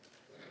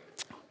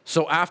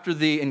 So after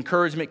the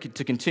encouragement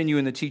to continue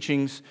in the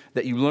teachings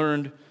that you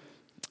learned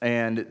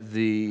and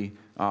the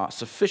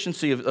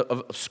sufficiency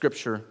of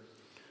Scripture,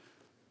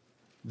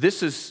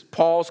 this is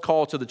Paul's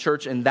call to the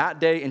church in that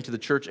day and to the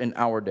church in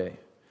our day.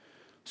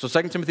 So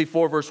 2 Timothy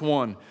 4, verse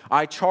 1,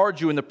 I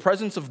charge you in the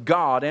presence of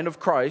God and of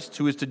Christ,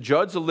 who is to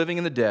judge the living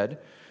and the dead,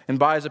 and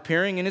by his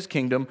appearing in his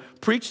kingdom,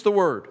 preach the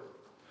word.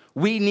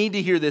 We need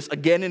to hear this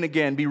again and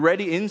again. Be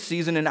ready in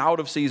season and out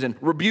of season.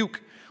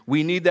 Rebuke.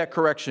 We need that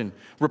correction.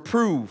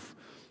 Reprove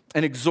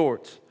and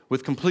exhort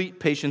with complete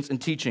patience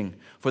and teaching.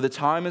 For the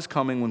time is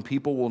coming when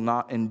people will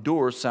not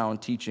endure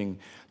sound teaching,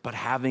 but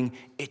having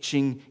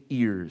itching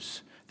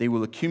ears, they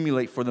will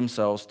accumulate for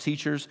themselves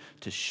teachers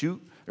to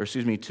suit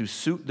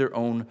their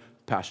own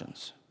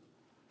passions.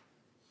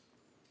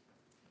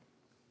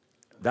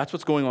 That's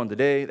what's going on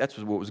today. That's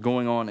what was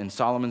going on in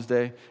Solomon's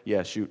day.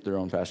 Yeah, shoot their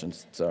own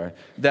passions. Sorry.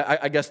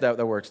 I guess that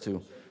works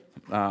too.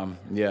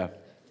 Yeah.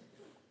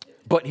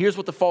 But here's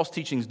what the false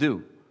teachings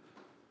do.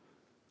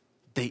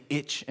 They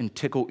itch and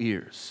tickle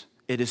ears.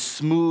 It is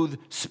smooth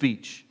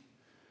speech.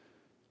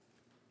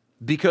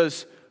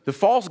 Because the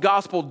false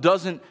gospel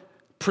doesn't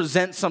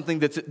present something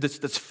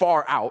that's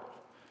far out.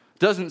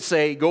 Doesn't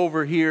say, go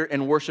over here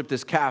and worship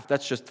this calf.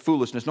 That's just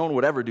foolishness. No one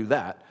would ever do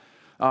that.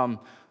 No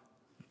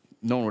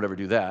one would ever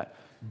do that.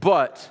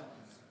 But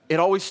it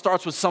always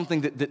starts with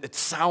something that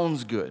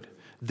sounds good,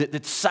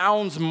 that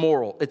sounds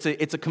moral.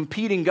 It's a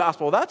competing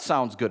gospel. That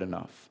sounds good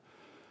enough.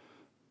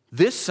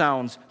 This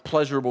sounds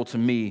pleasurable to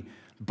me,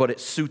 but it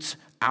suits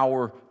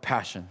our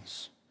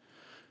passions.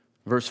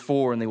 Verse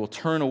 4, and they will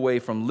turn away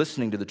from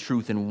listening to the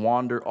truth and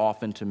wander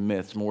off into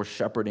myths, more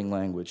shepherding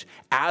language.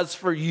 As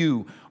for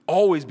you,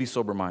 always be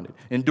sober-minded.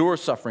 Endure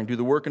suffering, do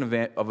the work of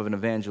an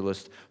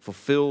evangelist,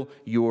 fulfill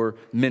your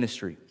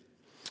ministry.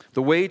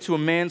 The way to a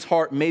man's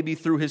heart may be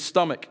through his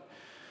stomach,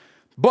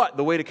 but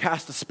the way to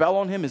cast a spell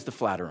on him is to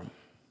flatter him.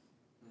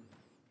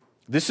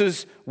 This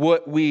is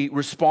what we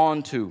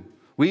respond to.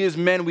 We as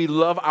men, we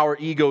love our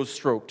egos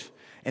stroked,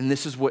 and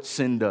this is what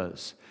sin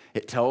does.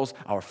 It tells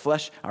our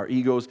flesh, our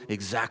egos,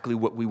 exactly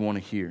what we want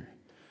to hear.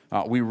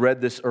 We read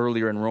this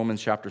earlier in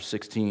Romans chapter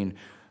 16,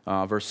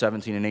 verse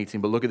 17 and 18.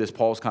 But look at this,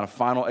 Paul's kind of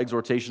final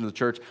exhortation to the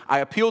church. I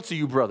appeal to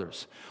you,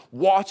 brothers.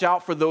 Watch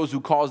out for those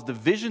who cause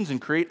divisions and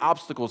create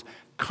obstacles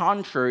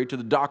contrary to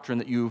the doctrine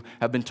that you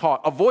have been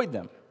taught. Avoid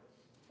them.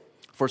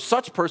 For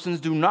such persons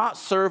do not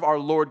serve our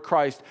Lord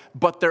Christ,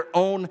 but their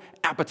own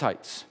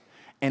appetites.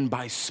 And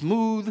by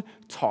smooth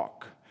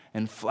talk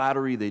and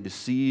flattery, they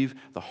deceive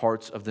the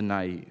hearts of the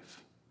naive.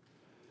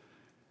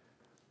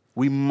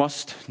 We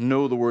must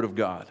know the Word of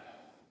God.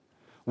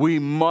 We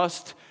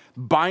must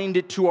bind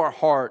it to our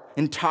heart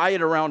and tie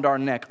it around our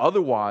neck.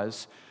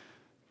 Otherwise,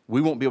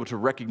 we won't be able to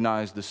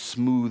recognize the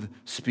smooth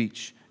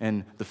speech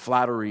and the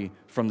flattery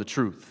from the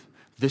truth.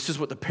 This is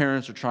what the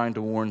parents are trying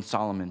to warn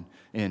Solomon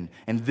in.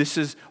 And this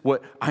is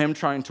what I am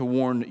trying to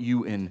warn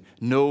you in.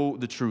 Know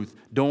the truth.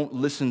 Don't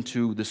listen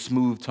to the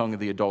smooth tongue of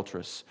the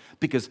adulteress.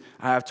 Because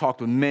I have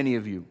talked with many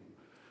of you.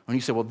 And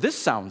you say, well, this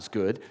sounds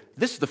good.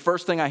 This is the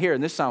first thing I hear,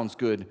 and this sounds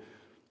good.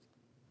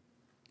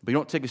 But you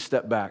don't take a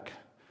step back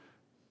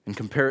and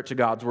compare it to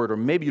God's word, or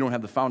maybe you don't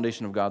have the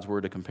foundation of God's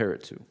word to compare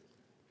it to.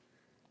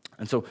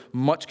 And so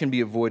much can be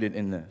avoided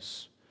in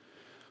this.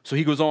 So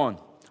he goes on,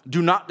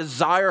 do not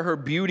desire her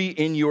beauty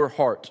in your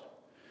heart.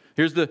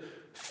 Here's the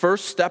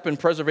first step in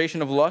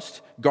preservation of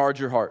lust, guard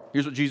your heart.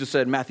 Here's what Jesus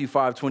said, Matthew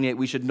 5:28,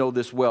 we should know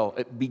this well.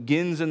 It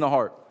begins in the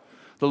heart.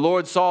 The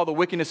Lord saw the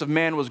wickedness of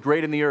man was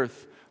great in the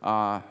earth.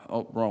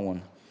 Wrong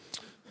one.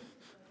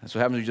 That's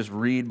what happens when you just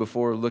read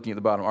before looking at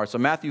the bottom. All right, so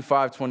Matthew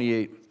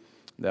 5:28,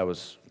 that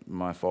was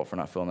my fault for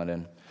not filling that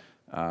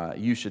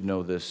in. You should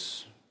know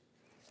this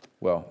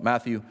well.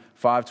 Matthew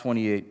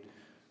 5:28.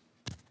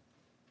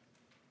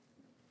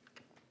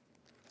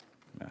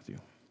 Matthew.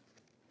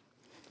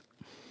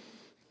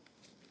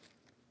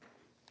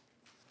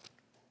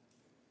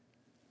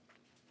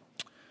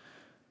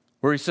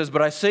 Where he says,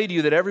 but I say to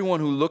you that everyone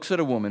who looks at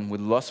a woman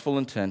with lustful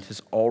intent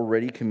has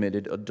already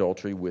committed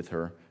adultery with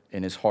her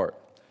in his heart.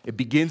 It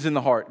begins in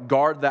the heart.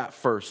 Guard that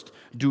first.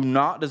 Do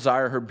not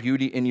desire her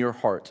beauty in your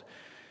heart.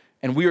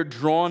 And we are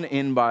drawn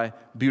in by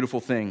beautiful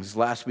things.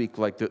 Last week,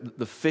 like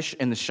the fish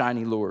and the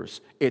shiny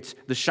lures. It's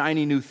the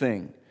shiny new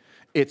thing.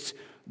 It's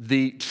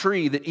the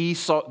tree that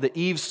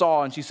Eve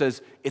saw, and she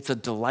says, it's a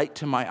delight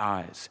to my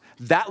eyes.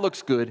 That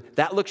looks good.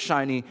 That looks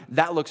shiny.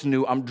 That looks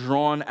new. I'm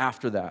drawn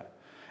after that.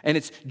 And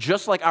it's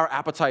just like our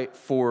appetite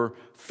for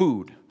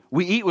food.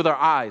 We eat with our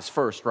eyes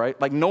first, right?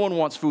 Like no one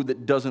wants food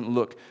that doesn't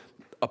look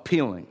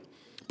appealing.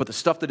 But the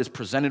stuff that is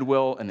presented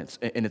well and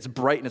it's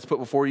bright and it's put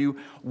before you,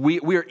 we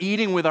are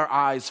eating with our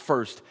eyes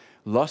first.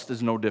 Lust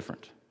is no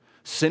different.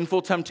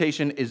 Sinful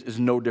temptation is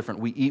no different.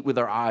 We eat with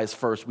our eyes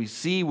first. We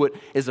see what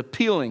is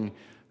appealing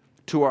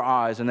to our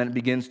eyes, and then it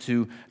begins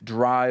to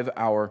drive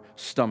our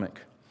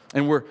stomach.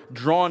 And we're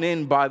drawn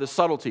in by the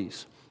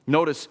subtleties.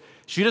 Notice,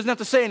 she doesn't have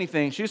to say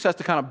anything. She just has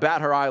to kind of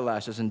bat her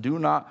eyelashes, and do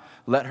not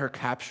let her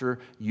capture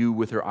you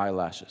with her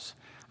eyelashes.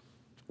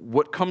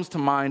 What comes to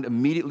mind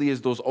immediately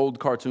is those old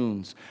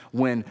cartoons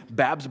when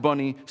Babs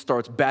Bunny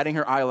starts batting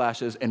her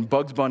eyelashes and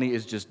Bugs Bunny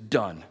is just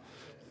done.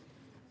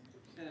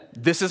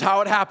 This is how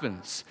it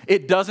happens.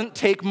 It doesn't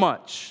take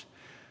much.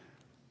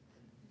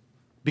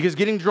 Because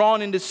getting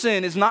drawn into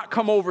sin is not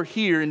come over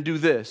here and do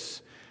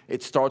this.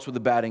 It starts with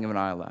the batting of an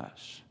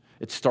eyelash.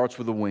 It starts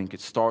with a wink.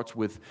 It starts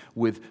with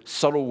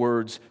subtle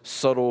words,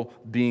 subtle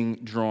being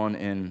drawn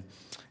in.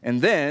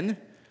 And then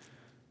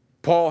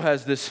Paul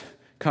has this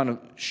kind of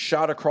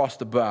shot across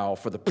the bow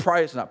for the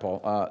price,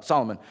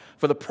 Solomon,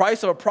 for the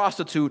price of a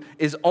prostitute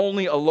is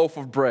only a loaf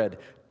of bread.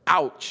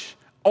 Ouch,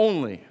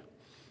 only.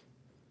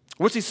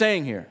 What's he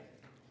saying here?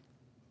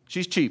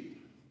 She's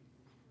cheap.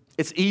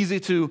 It's easy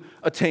to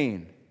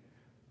attain,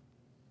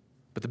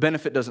 but the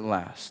benefit doesn't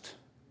last.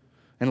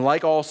 And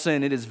like all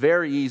sin, it is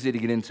very easy to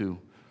get into,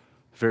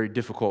 very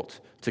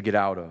difficult to get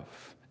out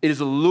of. It is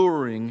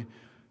alluring,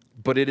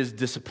 but it is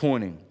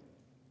disappointing.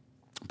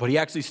 But he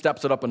actually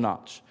steps it up a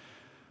notch.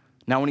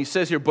 Now, when he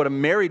says here, but a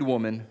married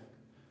woman,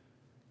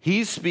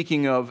 he's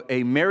speaking of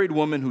a married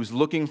woman who's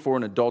looking for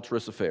an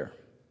adulterous affair.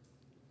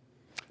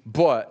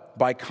 But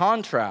by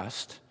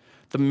contrast,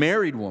 the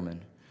married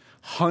woman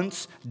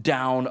hunts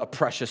down a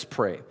precious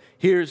prey.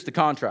 Here's the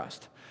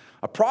contrast.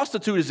 A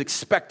prostitute is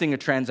expecting a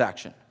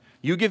transaction.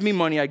 You give me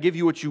money, I give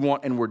you what you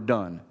want, and we're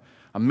done.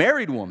 A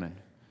married woman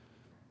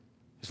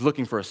is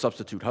looking for a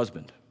substitute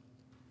husband.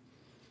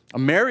 A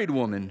married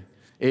woman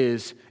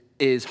is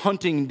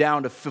hunting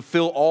down to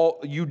fulfill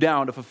all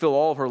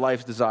of her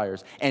life's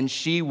desires, and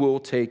she will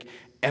take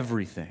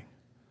everything.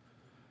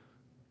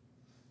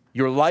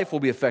 Your life will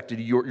be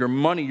affected, your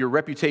money, your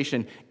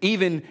reputation,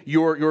 even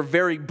your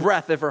very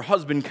breath if her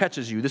husband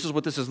catches you. This is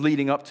what this is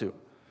leading up to.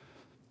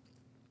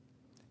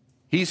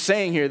 He's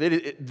saying here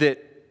that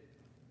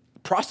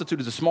prostitute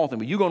is a small thing,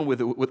 but you go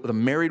with a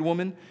married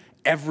woman,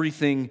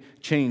 everything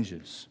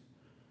changes.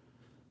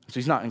 So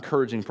he's not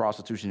encouraging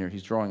prostitution here.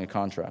 He's drawing a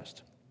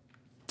contrast.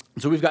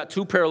 So we've got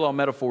two parallel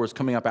metaphors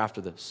coming up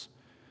after this.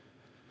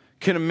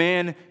 Can a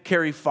man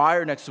carry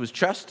fire next to his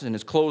chest and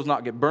his clothes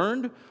not get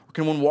burned? Or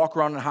can one walk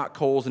around in hot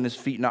coals and his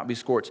feet not be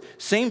scorched?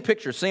 Same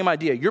picture, same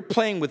idea. You're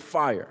playing with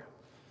fire.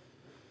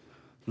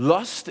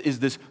 Lust is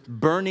this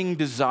burning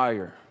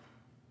desire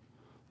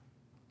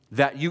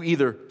that you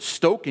either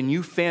stoke and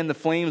you fan the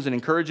flames and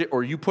encourage it,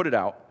 or you put it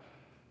out,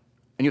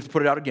 and you have to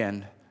put it out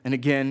again and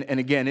again and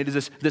again. It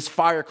is this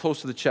fire close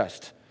to the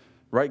chest.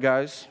 Right,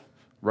 guys?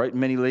 Right,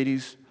 many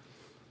ladies?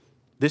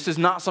 This is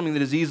not something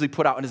that is easily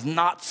put out. It is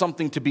not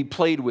something to be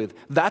played with.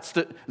 That's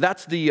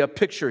the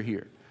picture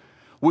here.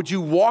 Would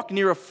you walk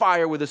near a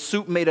fire with a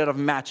suit made out of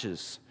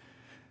matches?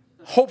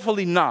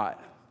 Hopefully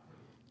not.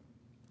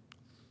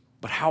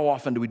 But how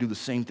often do we do the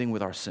same thing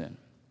with our sin?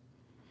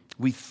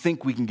 We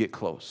think we can get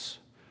close.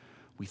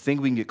 We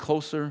think we can get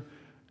closer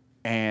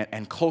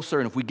and closer.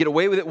 And if we get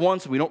away with it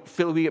once and we don't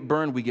feel we get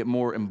burned, we get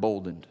more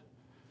emboldened.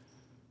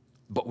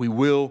 But we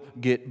will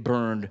get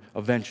burned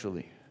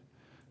eventually.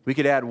 We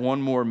could add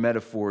one more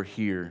metaphor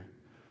here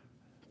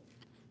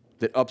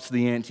that ups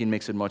the ante and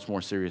makes it much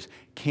more serious.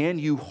 Can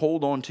you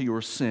hold on to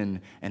your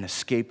sin and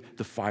escape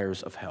the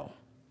fires of hell?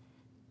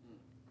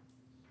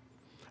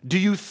 Do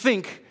you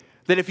think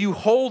that if you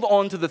hold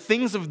on to the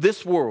things of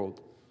this world,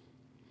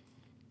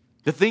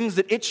 the things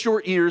that itch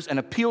your ears and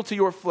appeal to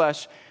your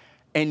flesh,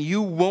 and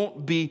you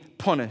won't be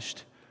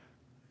punished,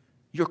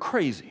 you're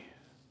crazy?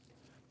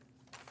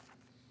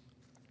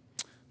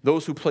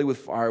 Those who play with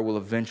fire will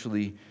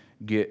eventually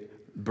get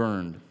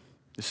burned.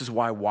 This is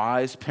why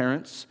wise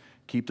parents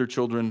keep their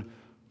children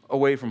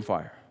away from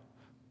fire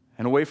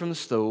and away from the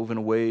stove and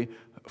away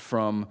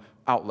from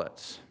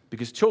outlets,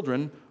 because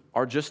children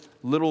are just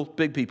little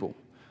big people.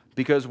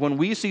 Because when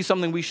we see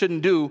something we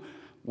shouldn't do,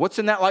 what's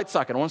in that light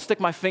socket? I want to stick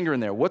my finger in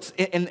there. What's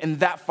in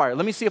that fire?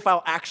 Let me see if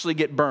I'll actually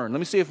get burned. Let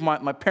me see if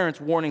my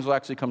parents' warnings will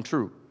actually come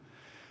true.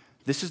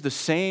 This is the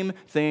same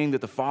thing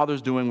that the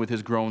father's doing with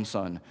his grown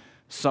son.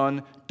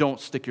 Son, don't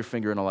stick your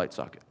finger in a light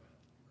socket.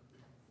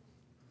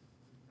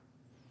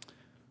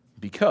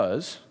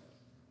 Because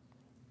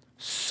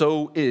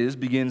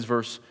begins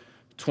verse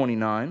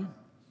 29,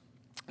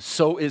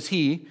 so is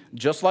he,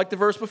 just like the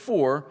verse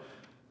before,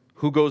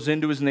 who goes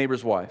into his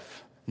neighbor's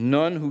wife.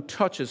 None who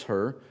touches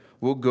her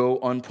will go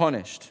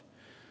unpunished.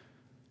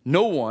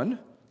 No one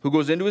who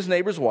goes into his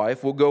neighbor's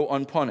wife will go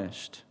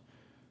unpunished.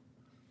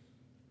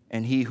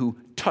 And he who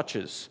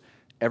touches,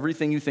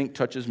 everything you think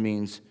touches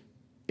means,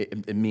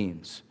 it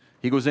means.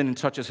 He goes in and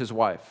touches his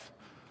wife.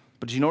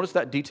 But did you notice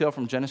that detail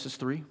from Genesis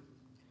 3?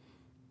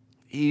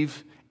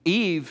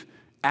 Eve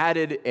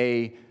added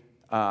a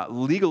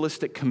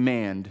legalistic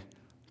command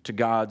to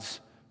God's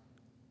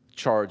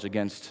charge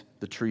against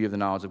the tree of the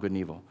knowledge of good and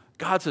evil.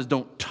 God says,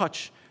 don't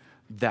touch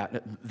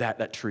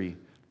that tree.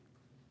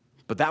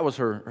 But that was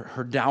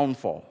her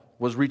downfall.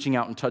 was reaching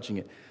out and touching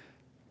it.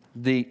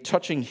 The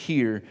touching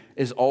here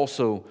is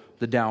also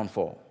the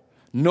downfall.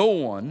 No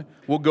one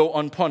will go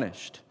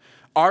unpunished.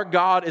 Our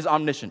God is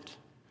omniscient.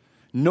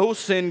 No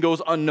sin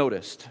goes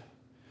unnoticed.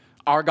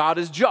 Our God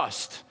is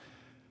just.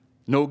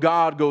 No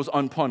God goes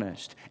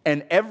unpunished.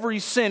 And every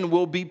sin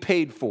will be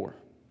paid for,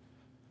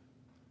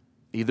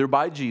 either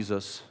by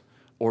Jesus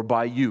or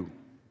by you.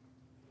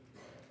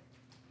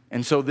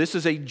 And so this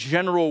is a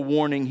general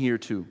warning here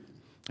too.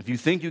 If you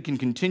think you can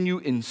continue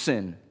in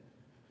sin,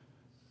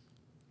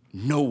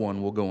 no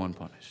one will go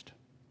unpunished.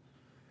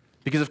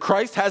 Because if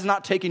Christ has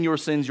not taken your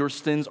sins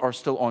are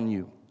still on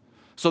you.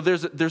 So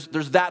there's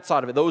that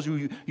side of it. Those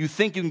who you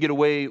think you can get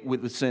away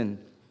with the sin.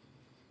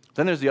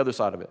 Then there's the other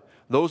side of it.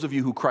 Those of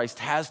you who Christ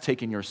has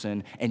taken your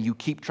sin and you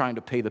keep trying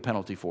to pay the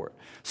penalty for it.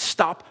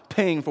 Stop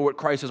paying for what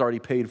Christ has already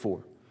paid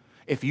for.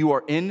 If you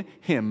are in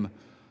him,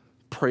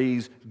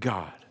 praise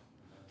God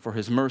for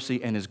his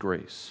mercy and his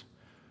grace.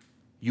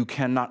 You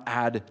cannot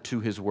add to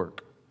his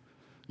work.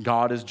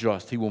 God is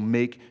just. He will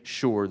make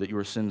sure that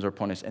your sins are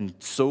punished. And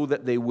so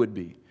that they would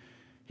be,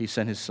 he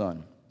sent his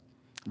son,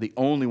 the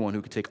only one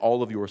who could take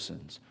all of your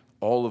sins,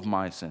 all of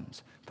my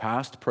sins,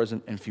 past,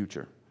 present, and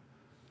future,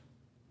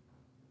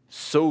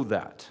 so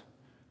that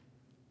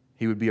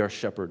he would be our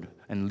shepherd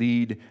and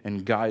lead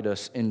and guide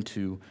us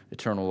into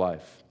eternal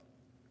life.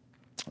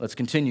 Let's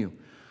continue.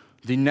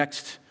 The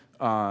next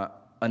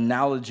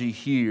analogy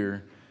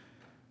here,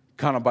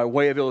 kind of by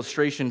way of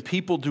illustration,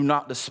 people do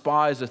not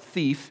despise a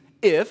thief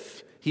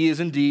if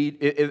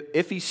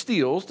he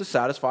steals to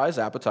satisfy his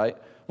appetite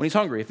when he's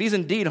hungry. If he's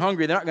indeed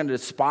hungry, they're not going to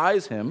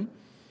despise him.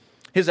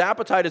 His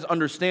appetite is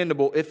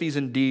understandable if he's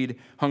indeed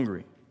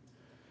hungry.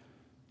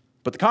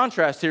 But the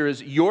contrast here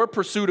is your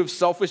pursuit of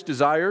selfish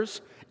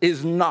desires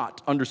is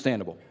not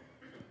understandable.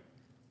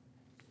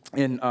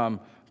 And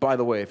by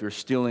the way, if you're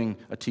stealing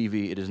a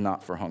TV, it is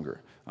not for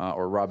hunger,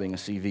 or robbing a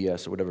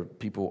CVS or whatever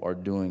people are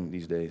doing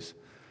these days.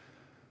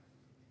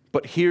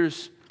 But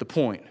here's the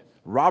point.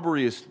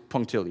 Robbery is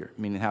punctiliar,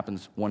 meaning it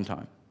happens one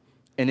time,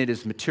 and it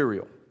is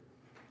material.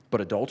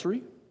 But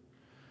adultery,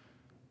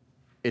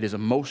 it is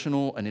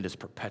emotional and it is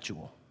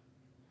perpetual.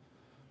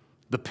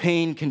 The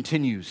pain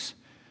continues,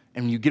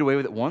 and when you get away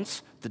with it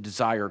once, the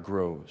desire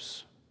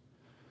grows.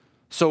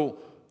 So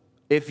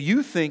if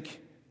you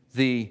think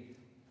the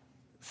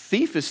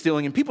thief is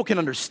stealing, and people can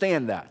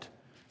understand that,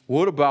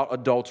 what about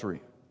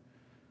adultery?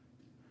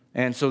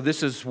 And so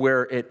this is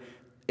where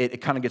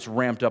it kind of gets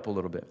ramped up a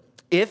little bit.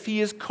 If he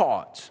is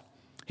caught,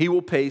 he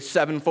will pay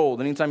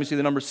sevenfold. Anytime you see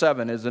the number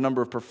 7 is the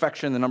number of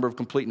perfection, the number of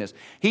completeness.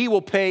 He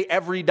will pay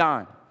every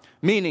dime,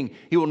 meaning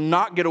he will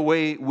not get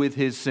away with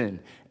his sin,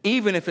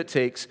 even if it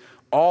takes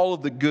all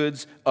of the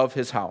goods of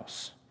his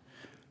house.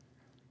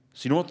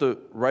 So you know what the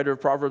writer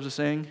of Proverbs is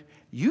saying?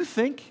 You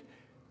think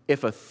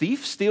if a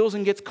thief steals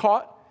and gets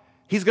caught,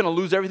 he's going to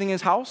lose everything in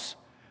his house?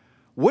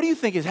 What do you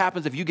think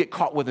happens if you get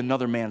caught with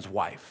another man's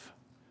wife?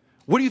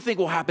 What do you think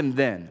will happen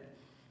then?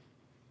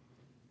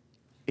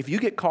 If you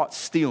get caught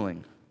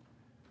stealing,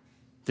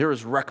 there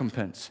is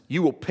recompense.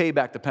 You will pay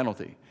back the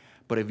penalty.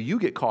 But if you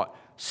get caught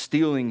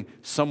stealing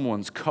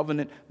someone's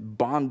covenant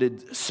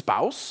bonded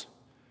spouse,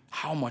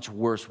 how much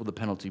worse will the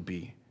penalty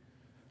be?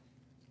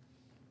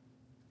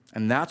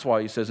 And that's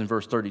why he says in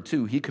verse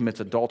 32, he commits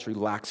adultery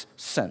lacks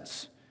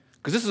sense.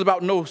 Because this is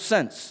about no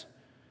sense.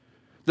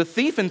 The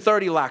thief in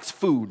 30 lacks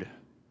food,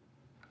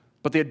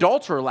 but the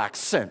adulterer lacks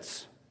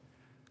sense.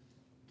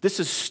 This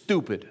is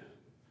stupid.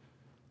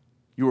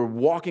 You are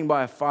walking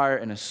by a fire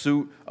in a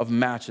suit of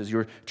matches.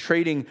 You're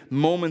trading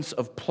moments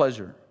of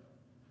pleasure.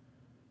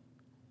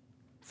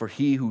 For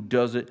he who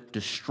does it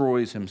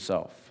destroys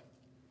himself.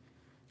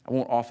 I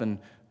won't often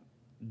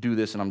do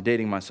this, and I'm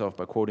dating myself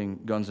by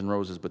quoting Guns N'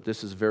 Roses, but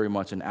this is very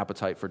much an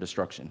appetite for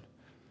destruction.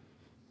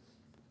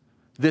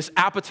 This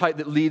appetite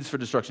that leads for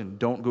destruction.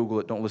 Don't Google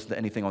it. Don't listen to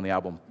anything on the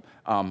album.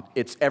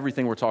 It's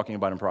everything we're talking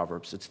about in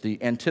Proverbs. It's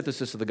the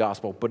antithesis of the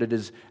gospel, but it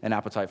is an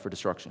appetite for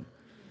destruction.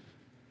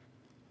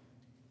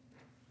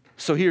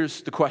 So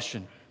here's the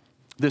question.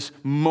 This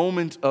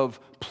moment of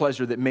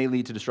pleasure that may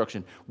lead to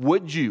destruction.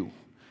 Would you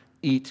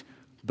eat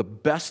the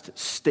best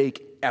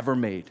steak ever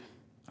made?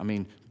 I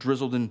mean,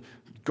 drizzled in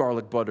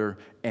garlic butter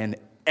and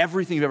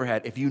everything you've ever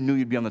had if you knew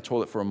you'd be on the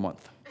toilet for a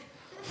month?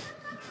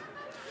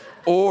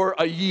 Or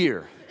a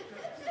year?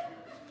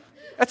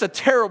 That's a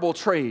terrible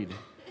trade.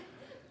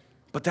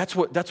 But that's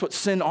what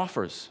sin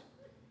offers.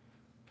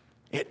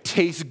 It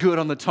tastes good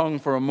on the tongue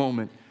for a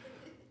moment,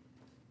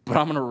 but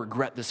I'm going to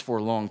regret this for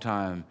a long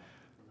time.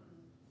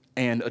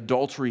 And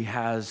adultery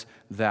has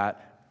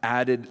that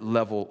added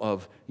level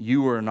of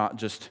you are not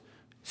just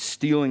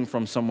stealing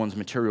from someone's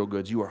material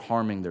goods, you are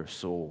harming their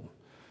soul.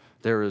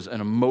 There is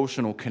an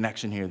emotional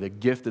connection here, the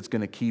gift that's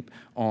going to keep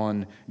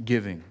on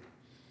giving.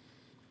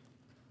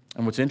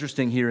 And what's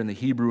interesting here in the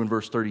Hebrew in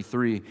verse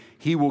 33,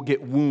 he will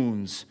get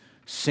wounds,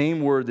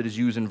 same word that is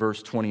used in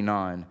verse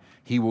 29,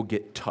 he will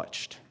get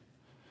touched.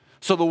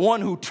 So the one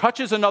who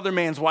touches another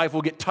man's wife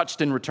will get touched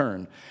in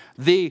return.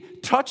 The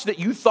touch that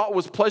you thought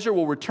was pleasure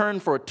will return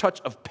for a touch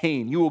of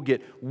pain. You will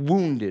get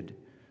wounded.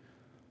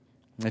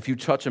 If you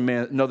touch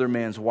another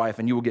man's wife,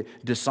 and you will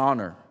get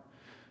dishonor,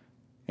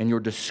 and your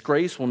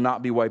disgrace will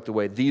not be wiped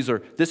away.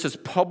 This is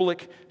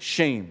public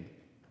shame.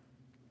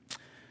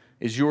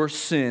 Is your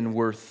sin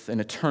worth an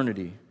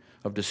eternity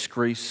of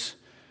disgrace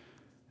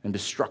and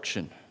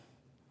destruction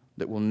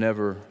that will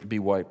never be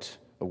wiped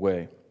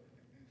away?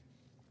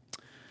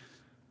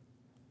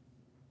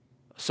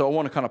 So I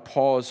want to kind of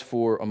pause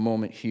for a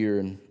moment here.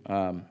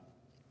 And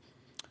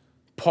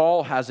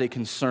Paul has a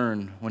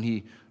concern when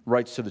he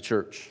writes to the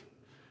church.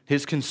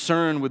 His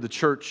concern with the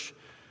church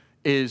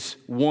is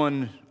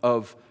one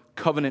of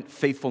covenant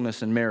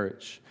faithfulness in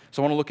marriage.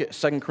 So I want to look at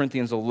 2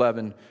 Corinthians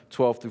 11,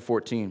 12 through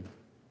 14.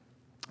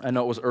 I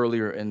know it was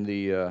earlier in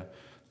the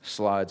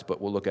slides,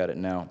 but we'll look at it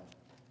now.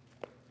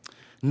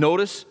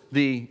 Notice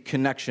the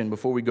connection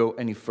before we go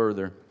any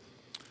further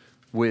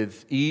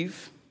with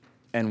Eve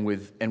and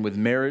with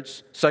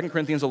marriage. 2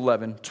 Corinthians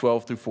 11,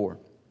 12 through 4. Or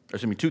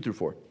excuse me, 2 through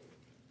 4.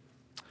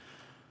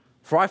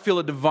 For I feel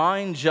a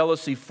divine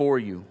jealousy for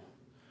you,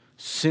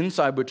 since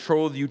I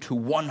betroth you to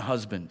one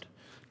husband,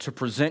 to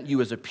present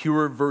you as a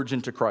pure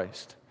virgin to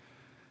Christ.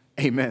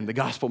 Amen. The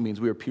gospel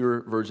means we are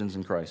pure virgins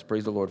in Christ.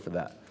 Praise the Lord for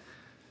that.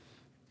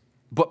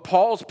 But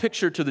Paul's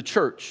picture to the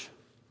church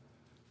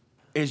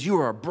is you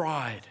are a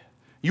bride.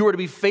 You are to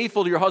be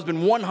faithful to your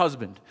husband, one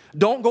husband.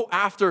 Don't go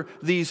after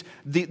these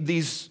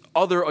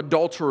other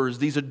adulterers,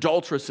 these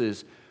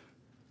adulteresses.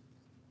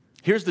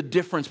 Here's the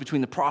difference between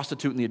the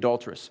prostitute and the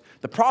adulteress.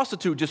 The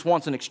prostitute just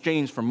wants an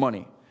exchange for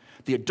money.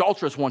 The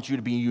adulteress wants you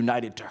to be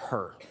united to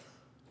her.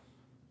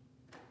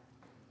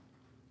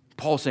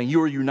 Paul's saying,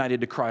 you are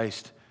united to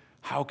Christ.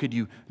 How could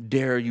you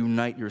dare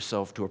unite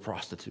yourself to a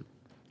prostitute,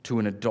 to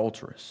an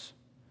adulteress?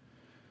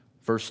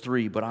 Verse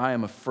 3, but I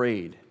am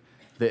afraid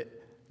that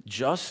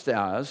just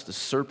as the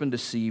serpent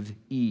deceived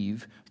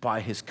Eve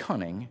by his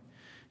cunning,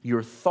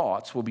 your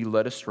thoughts will be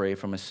led astray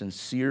from a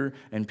sincere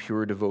and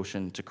pure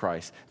devotion to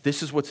Christ.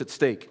 This is what's at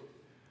stake.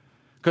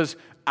 Because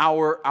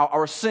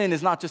our sin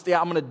is not just,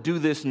 I'm going to do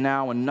this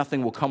now and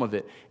nothing will come of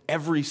it.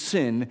 Every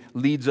sin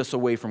leads us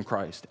away from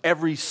Christ.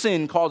 Every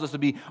sin causes us to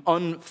be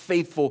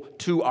unfaithful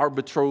to our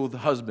betrothed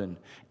husband.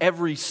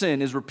 Every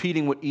sin is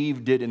repeating what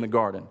Eve did in the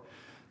garden.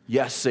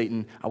 Yes,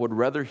 Satan, I would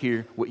rather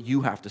hear what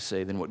you have to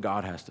say than what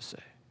God has to say.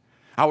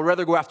 I would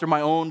rather go after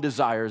my own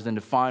desires than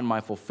to find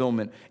my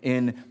fulfillment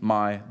in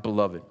my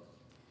beloved.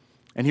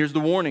 And here's the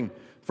warning.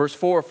 Verse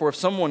 4, for if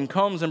someone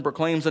comes and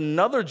proclaims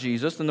another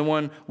Jesus than the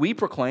one we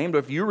proclaimed, or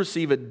if you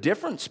receive a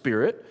different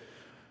spirit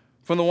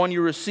from the one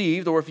you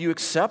received, or if you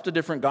accept a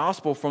different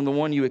gospel from the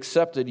one you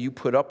accepted, you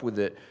put up with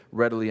it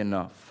readily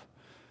enough.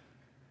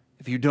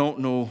 If you don't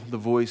know the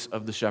voice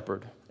of the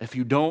shepherd, if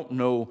you don't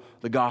know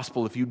the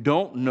gospel, if you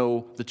don't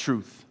know the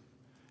truth,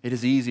 it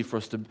is easy for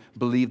us to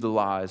believe the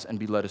lies and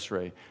be led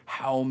astray.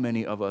 How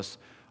many of us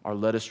are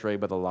led astray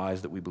by the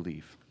lies that we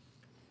believe?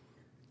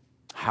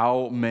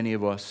 How many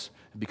of us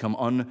become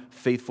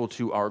unfaithful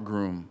to our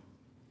groom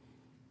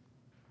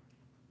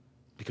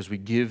because we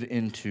give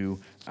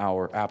into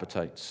our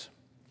appetites?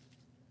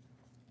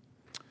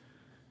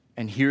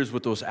 And here's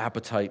what those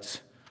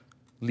appetites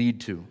lead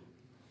to.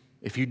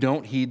 If you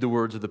don't heed the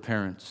words of the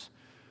parents,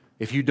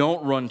 if you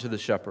don't run to the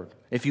shepherd,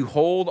 if you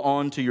hold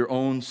on to your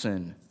own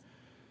sin,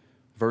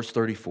 verse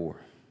 34,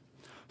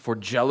 for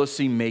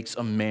jealousy makes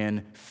a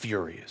man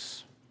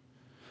furious,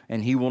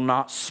 and he will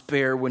not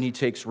spare when he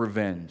takes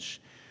revenge.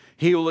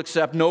 He will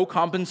accept no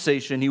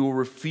compensation. He will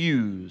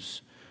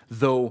refuse,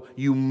 though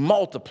you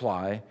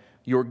multiply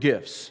your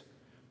gifts.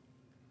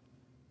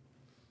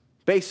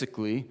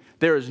 Basically,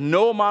 there is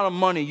no amount of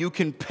money you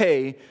can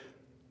pay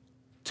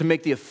to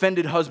make the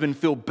offended husband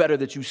feel better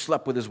that you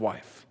slept with his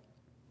wife.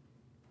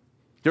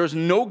 There is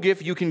no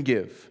gift you can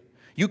give.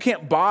 You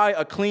can't buy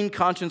a clean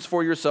conscience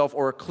for yourself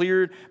or a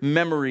cleared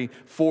memory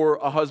for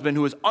a husband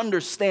who is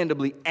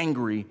understandably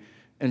angry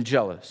and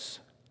jealous.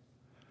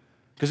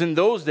 Because in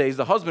those days,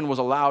 the husband was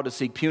allowed to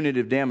seek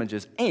punitive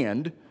damages,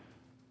 and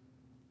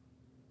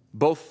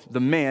both the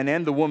man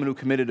and the woman who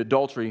committed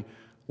adultery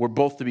were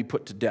both to be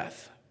put to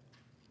death.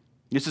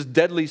 This is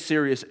deadly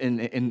serious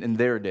in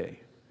their day.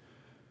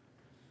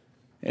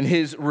 And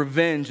his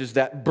revenge is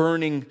that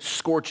burning,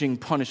 scorching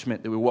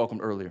punishment that we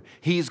welcomed earlier.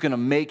 He's going to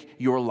make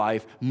your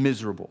life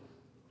miserable.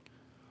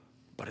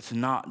 But it's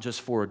not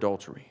just for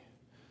adultery.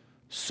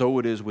 So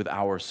it is with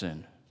our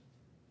sin.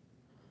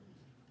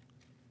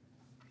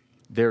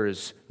 There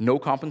is no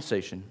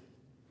compensation.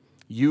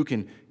 You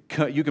can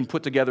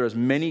put together as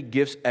many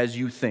gifts as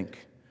you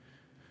think.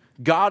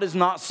 God is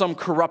not some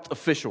corrupt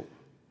official.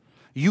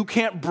 You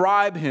can't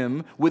bribe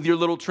him with your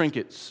little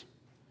trinkets.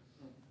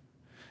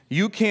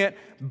 You can't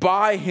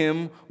buy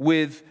him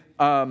with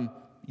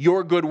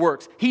your good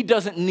works. He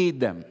doesn't need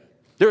them.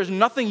 There is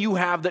nothing you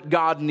have that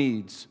God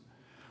needs.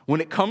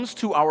 When it comes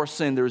to our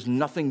sin, there is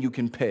nothing you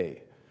can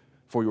pay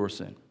for your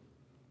sin.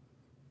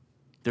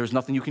 There is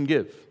nothing you can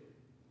give.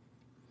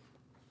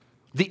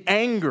 The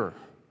anger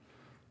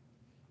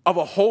of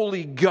a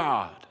holy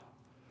God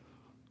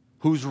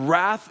whose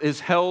wrath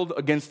is held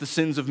against the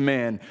sins of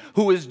man,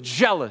 who is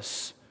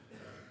jealous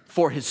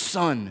for his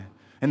son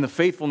and the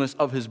faithfulness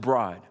of his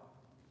bride.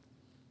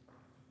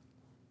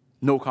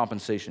 No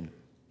compensation.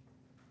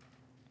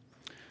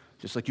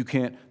 Just like you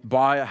can't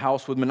buy a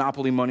house with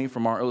monopoly money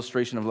from our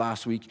illustration of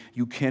last week,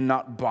 you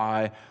cannot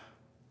buy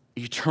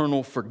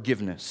eternal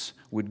forgiveness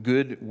with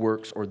good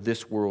works or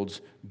this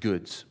world's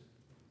goods.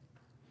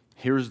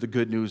 Here's the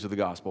good news of the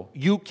gospel.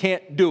 You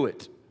can't do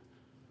it.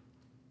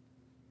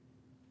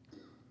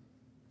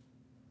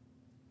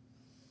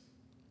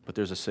 But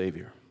there's a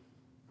Savior.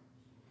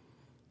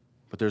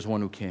 But there's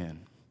one who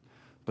can.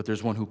 But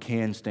there's one who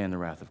can stand the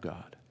wrath of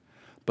God.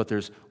 But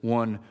there's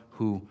one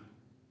who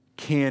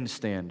can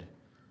stand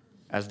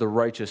as the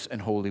righteous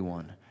and holy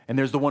one. And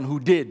there's the one who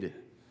did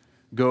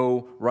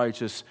go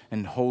righteous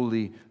and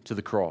holy to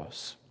the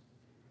cross.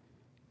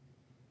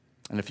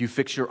 And if you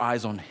fix your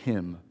eyes on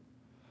him,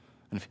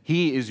 and if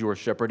he is your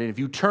shepherd, and if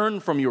you turn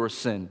from your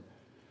sin,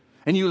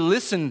 and you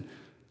listen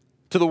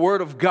to the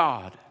word of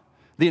God,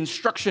 the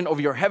instruction of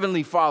your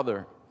heavenly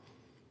Father,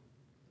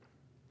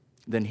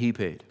 then he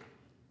paid.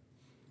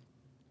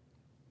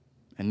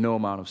 And no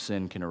amount of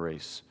sin can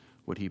erase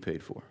what he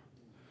paid for.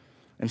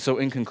 And so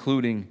in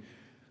concluding,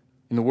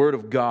 in the word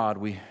of God,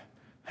 we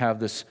have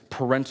this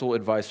parental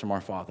advice from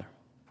our Father.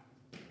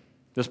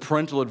 This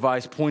parental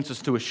advice points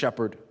us to a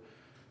shepherd.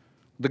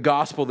 The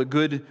gospel, the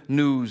good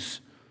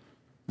news,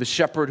 the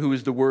shepherd who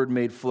is the word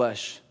made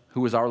flesh,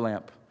 who is our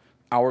lamp,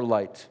 our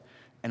light,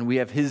 and we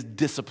have his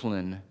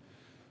discipline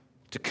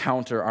to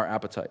counter our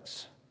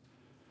appetites.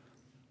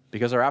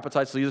 Because our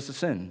appetites lead us to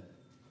sin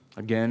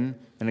again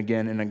and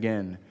again and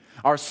again.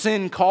 Our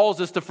sin calls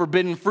us to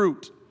forbidden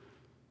fruit.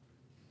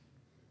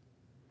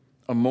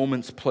 A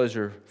moment's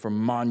pleasure for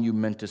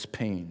monumentous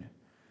pain.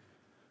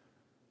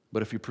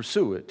 But if you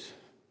pursue it,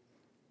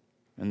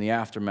 in the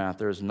aftermath,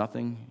 there is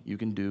nothing you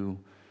can do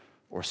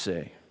or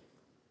say.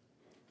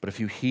 But if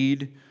you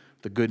heed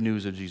the good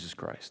news of Jesus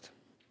Christ,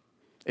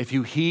 if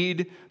you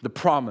heed the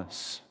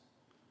promise,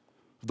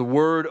 the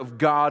word of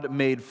God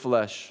made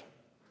flesh,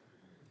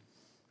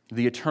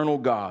 the eternal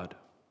God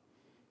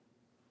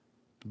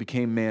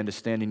became man to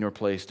stand in your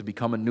place, to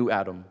become a new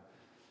Adam,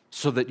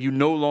 so that you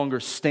no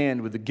longer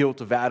stand with the guilt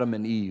of Adam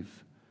and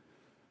Eve.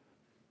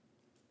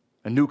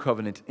 A new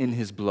covenant in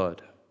his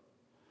blood.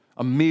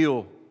 A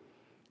meal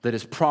that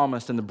is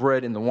promised in the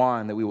bread and the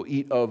wine that we will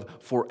eat of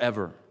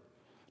forever.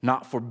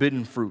 Not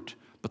forbidden fruit,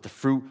 but the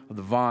fruit of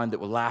the vine that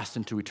will last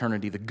into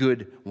eternity, the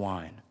good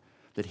wine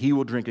that he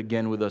will drink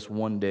again with us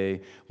one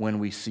day when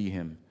we see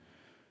him.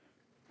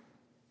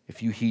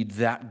 If you heed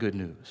that good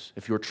news,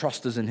 if your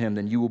trust is in him,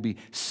 then you will be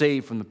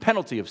saved from the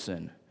penalty of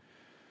sin,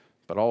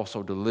 but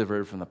also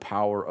delivered from the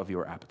power of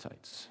your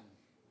appetites.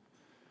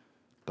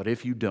 But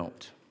if you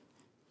don't,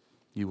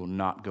 you will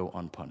not go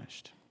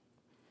unpunished.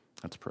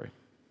 Let's pray.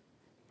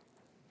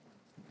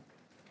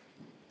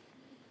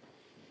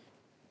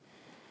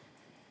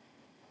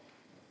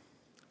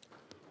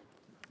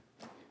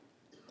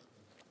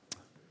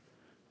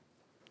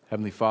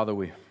 Heavenly Father,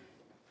 we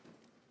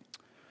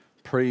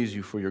praise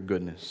you for your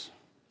goodness,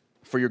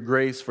 for your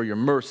grace, for your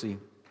mercy.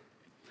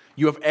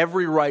 You have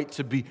every right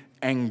to be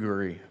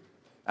angry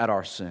at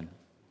our sin.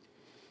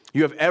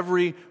 You have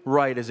every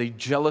right as a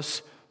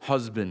jealous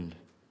husband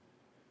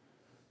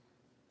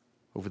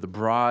over the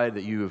bride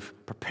that you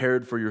have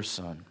prepared for your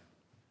son.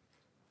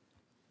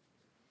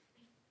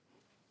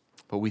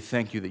 But we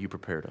thank you that you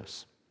prepared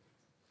us.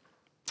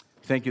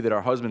 Thank you that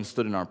our husband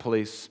stood in our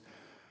place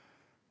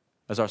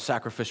as our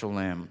sacrificial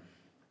lamb.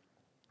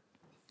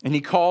 And he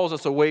calls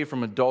us away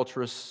from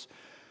adulterous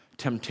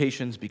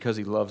temptations because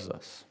he loves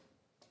us.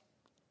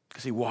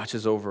 Because he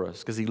watches over us,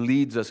 because he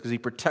leads us, because he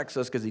protects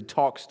us, because he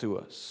talks to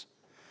us.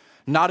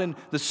 Not in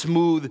the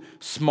smooth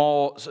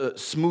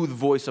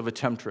voice of a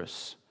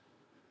temptress,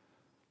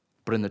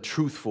 but in the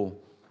truthful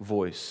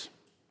voice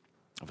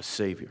of a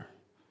Savior,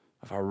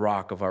 of our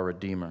rock, of our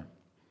Redeemer.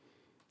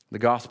 The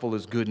gospel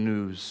is good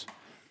news,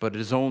 but it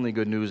is only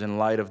good news in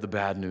light of the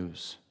bad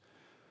news.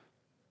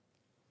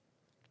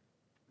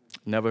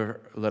 Never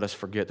let us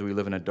forget that we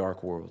live in a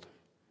dark world,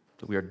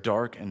 that we are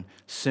dark and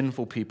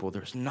sinful people.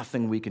 There's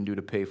nothing we can do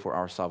to pay for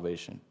our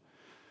salvation.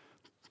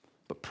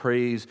 But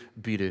praise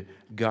be to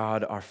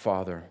God our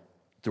Father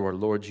through our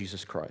Lord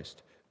Jesus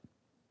Christ,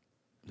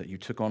 that you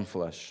took on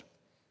flesh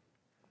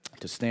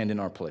to stand in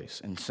our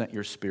place and sent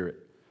your Spirit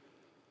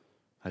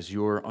as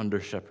your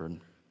under-shepherd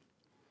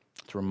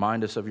to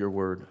remind us of your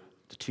word,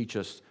 to teach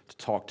us, to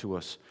talk to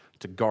us,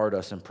 to guard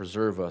us and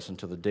preserve us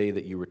until the day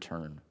that you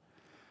return.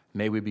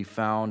 May we be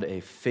found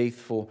a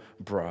faithful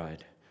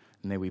bride.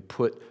 May we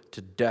put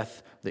to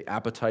death the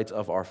appetites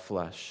of our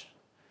flesh,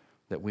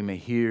 that we may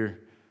hear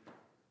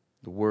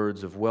the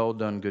words of well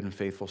done, good and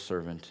faithful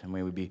servant, and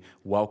may we be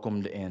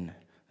welcomed in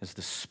as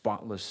the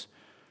spotless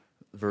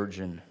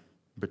virgin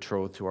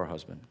betrothed to our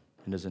husband.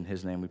 And it is in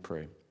his name we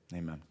pray.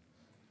 Amen.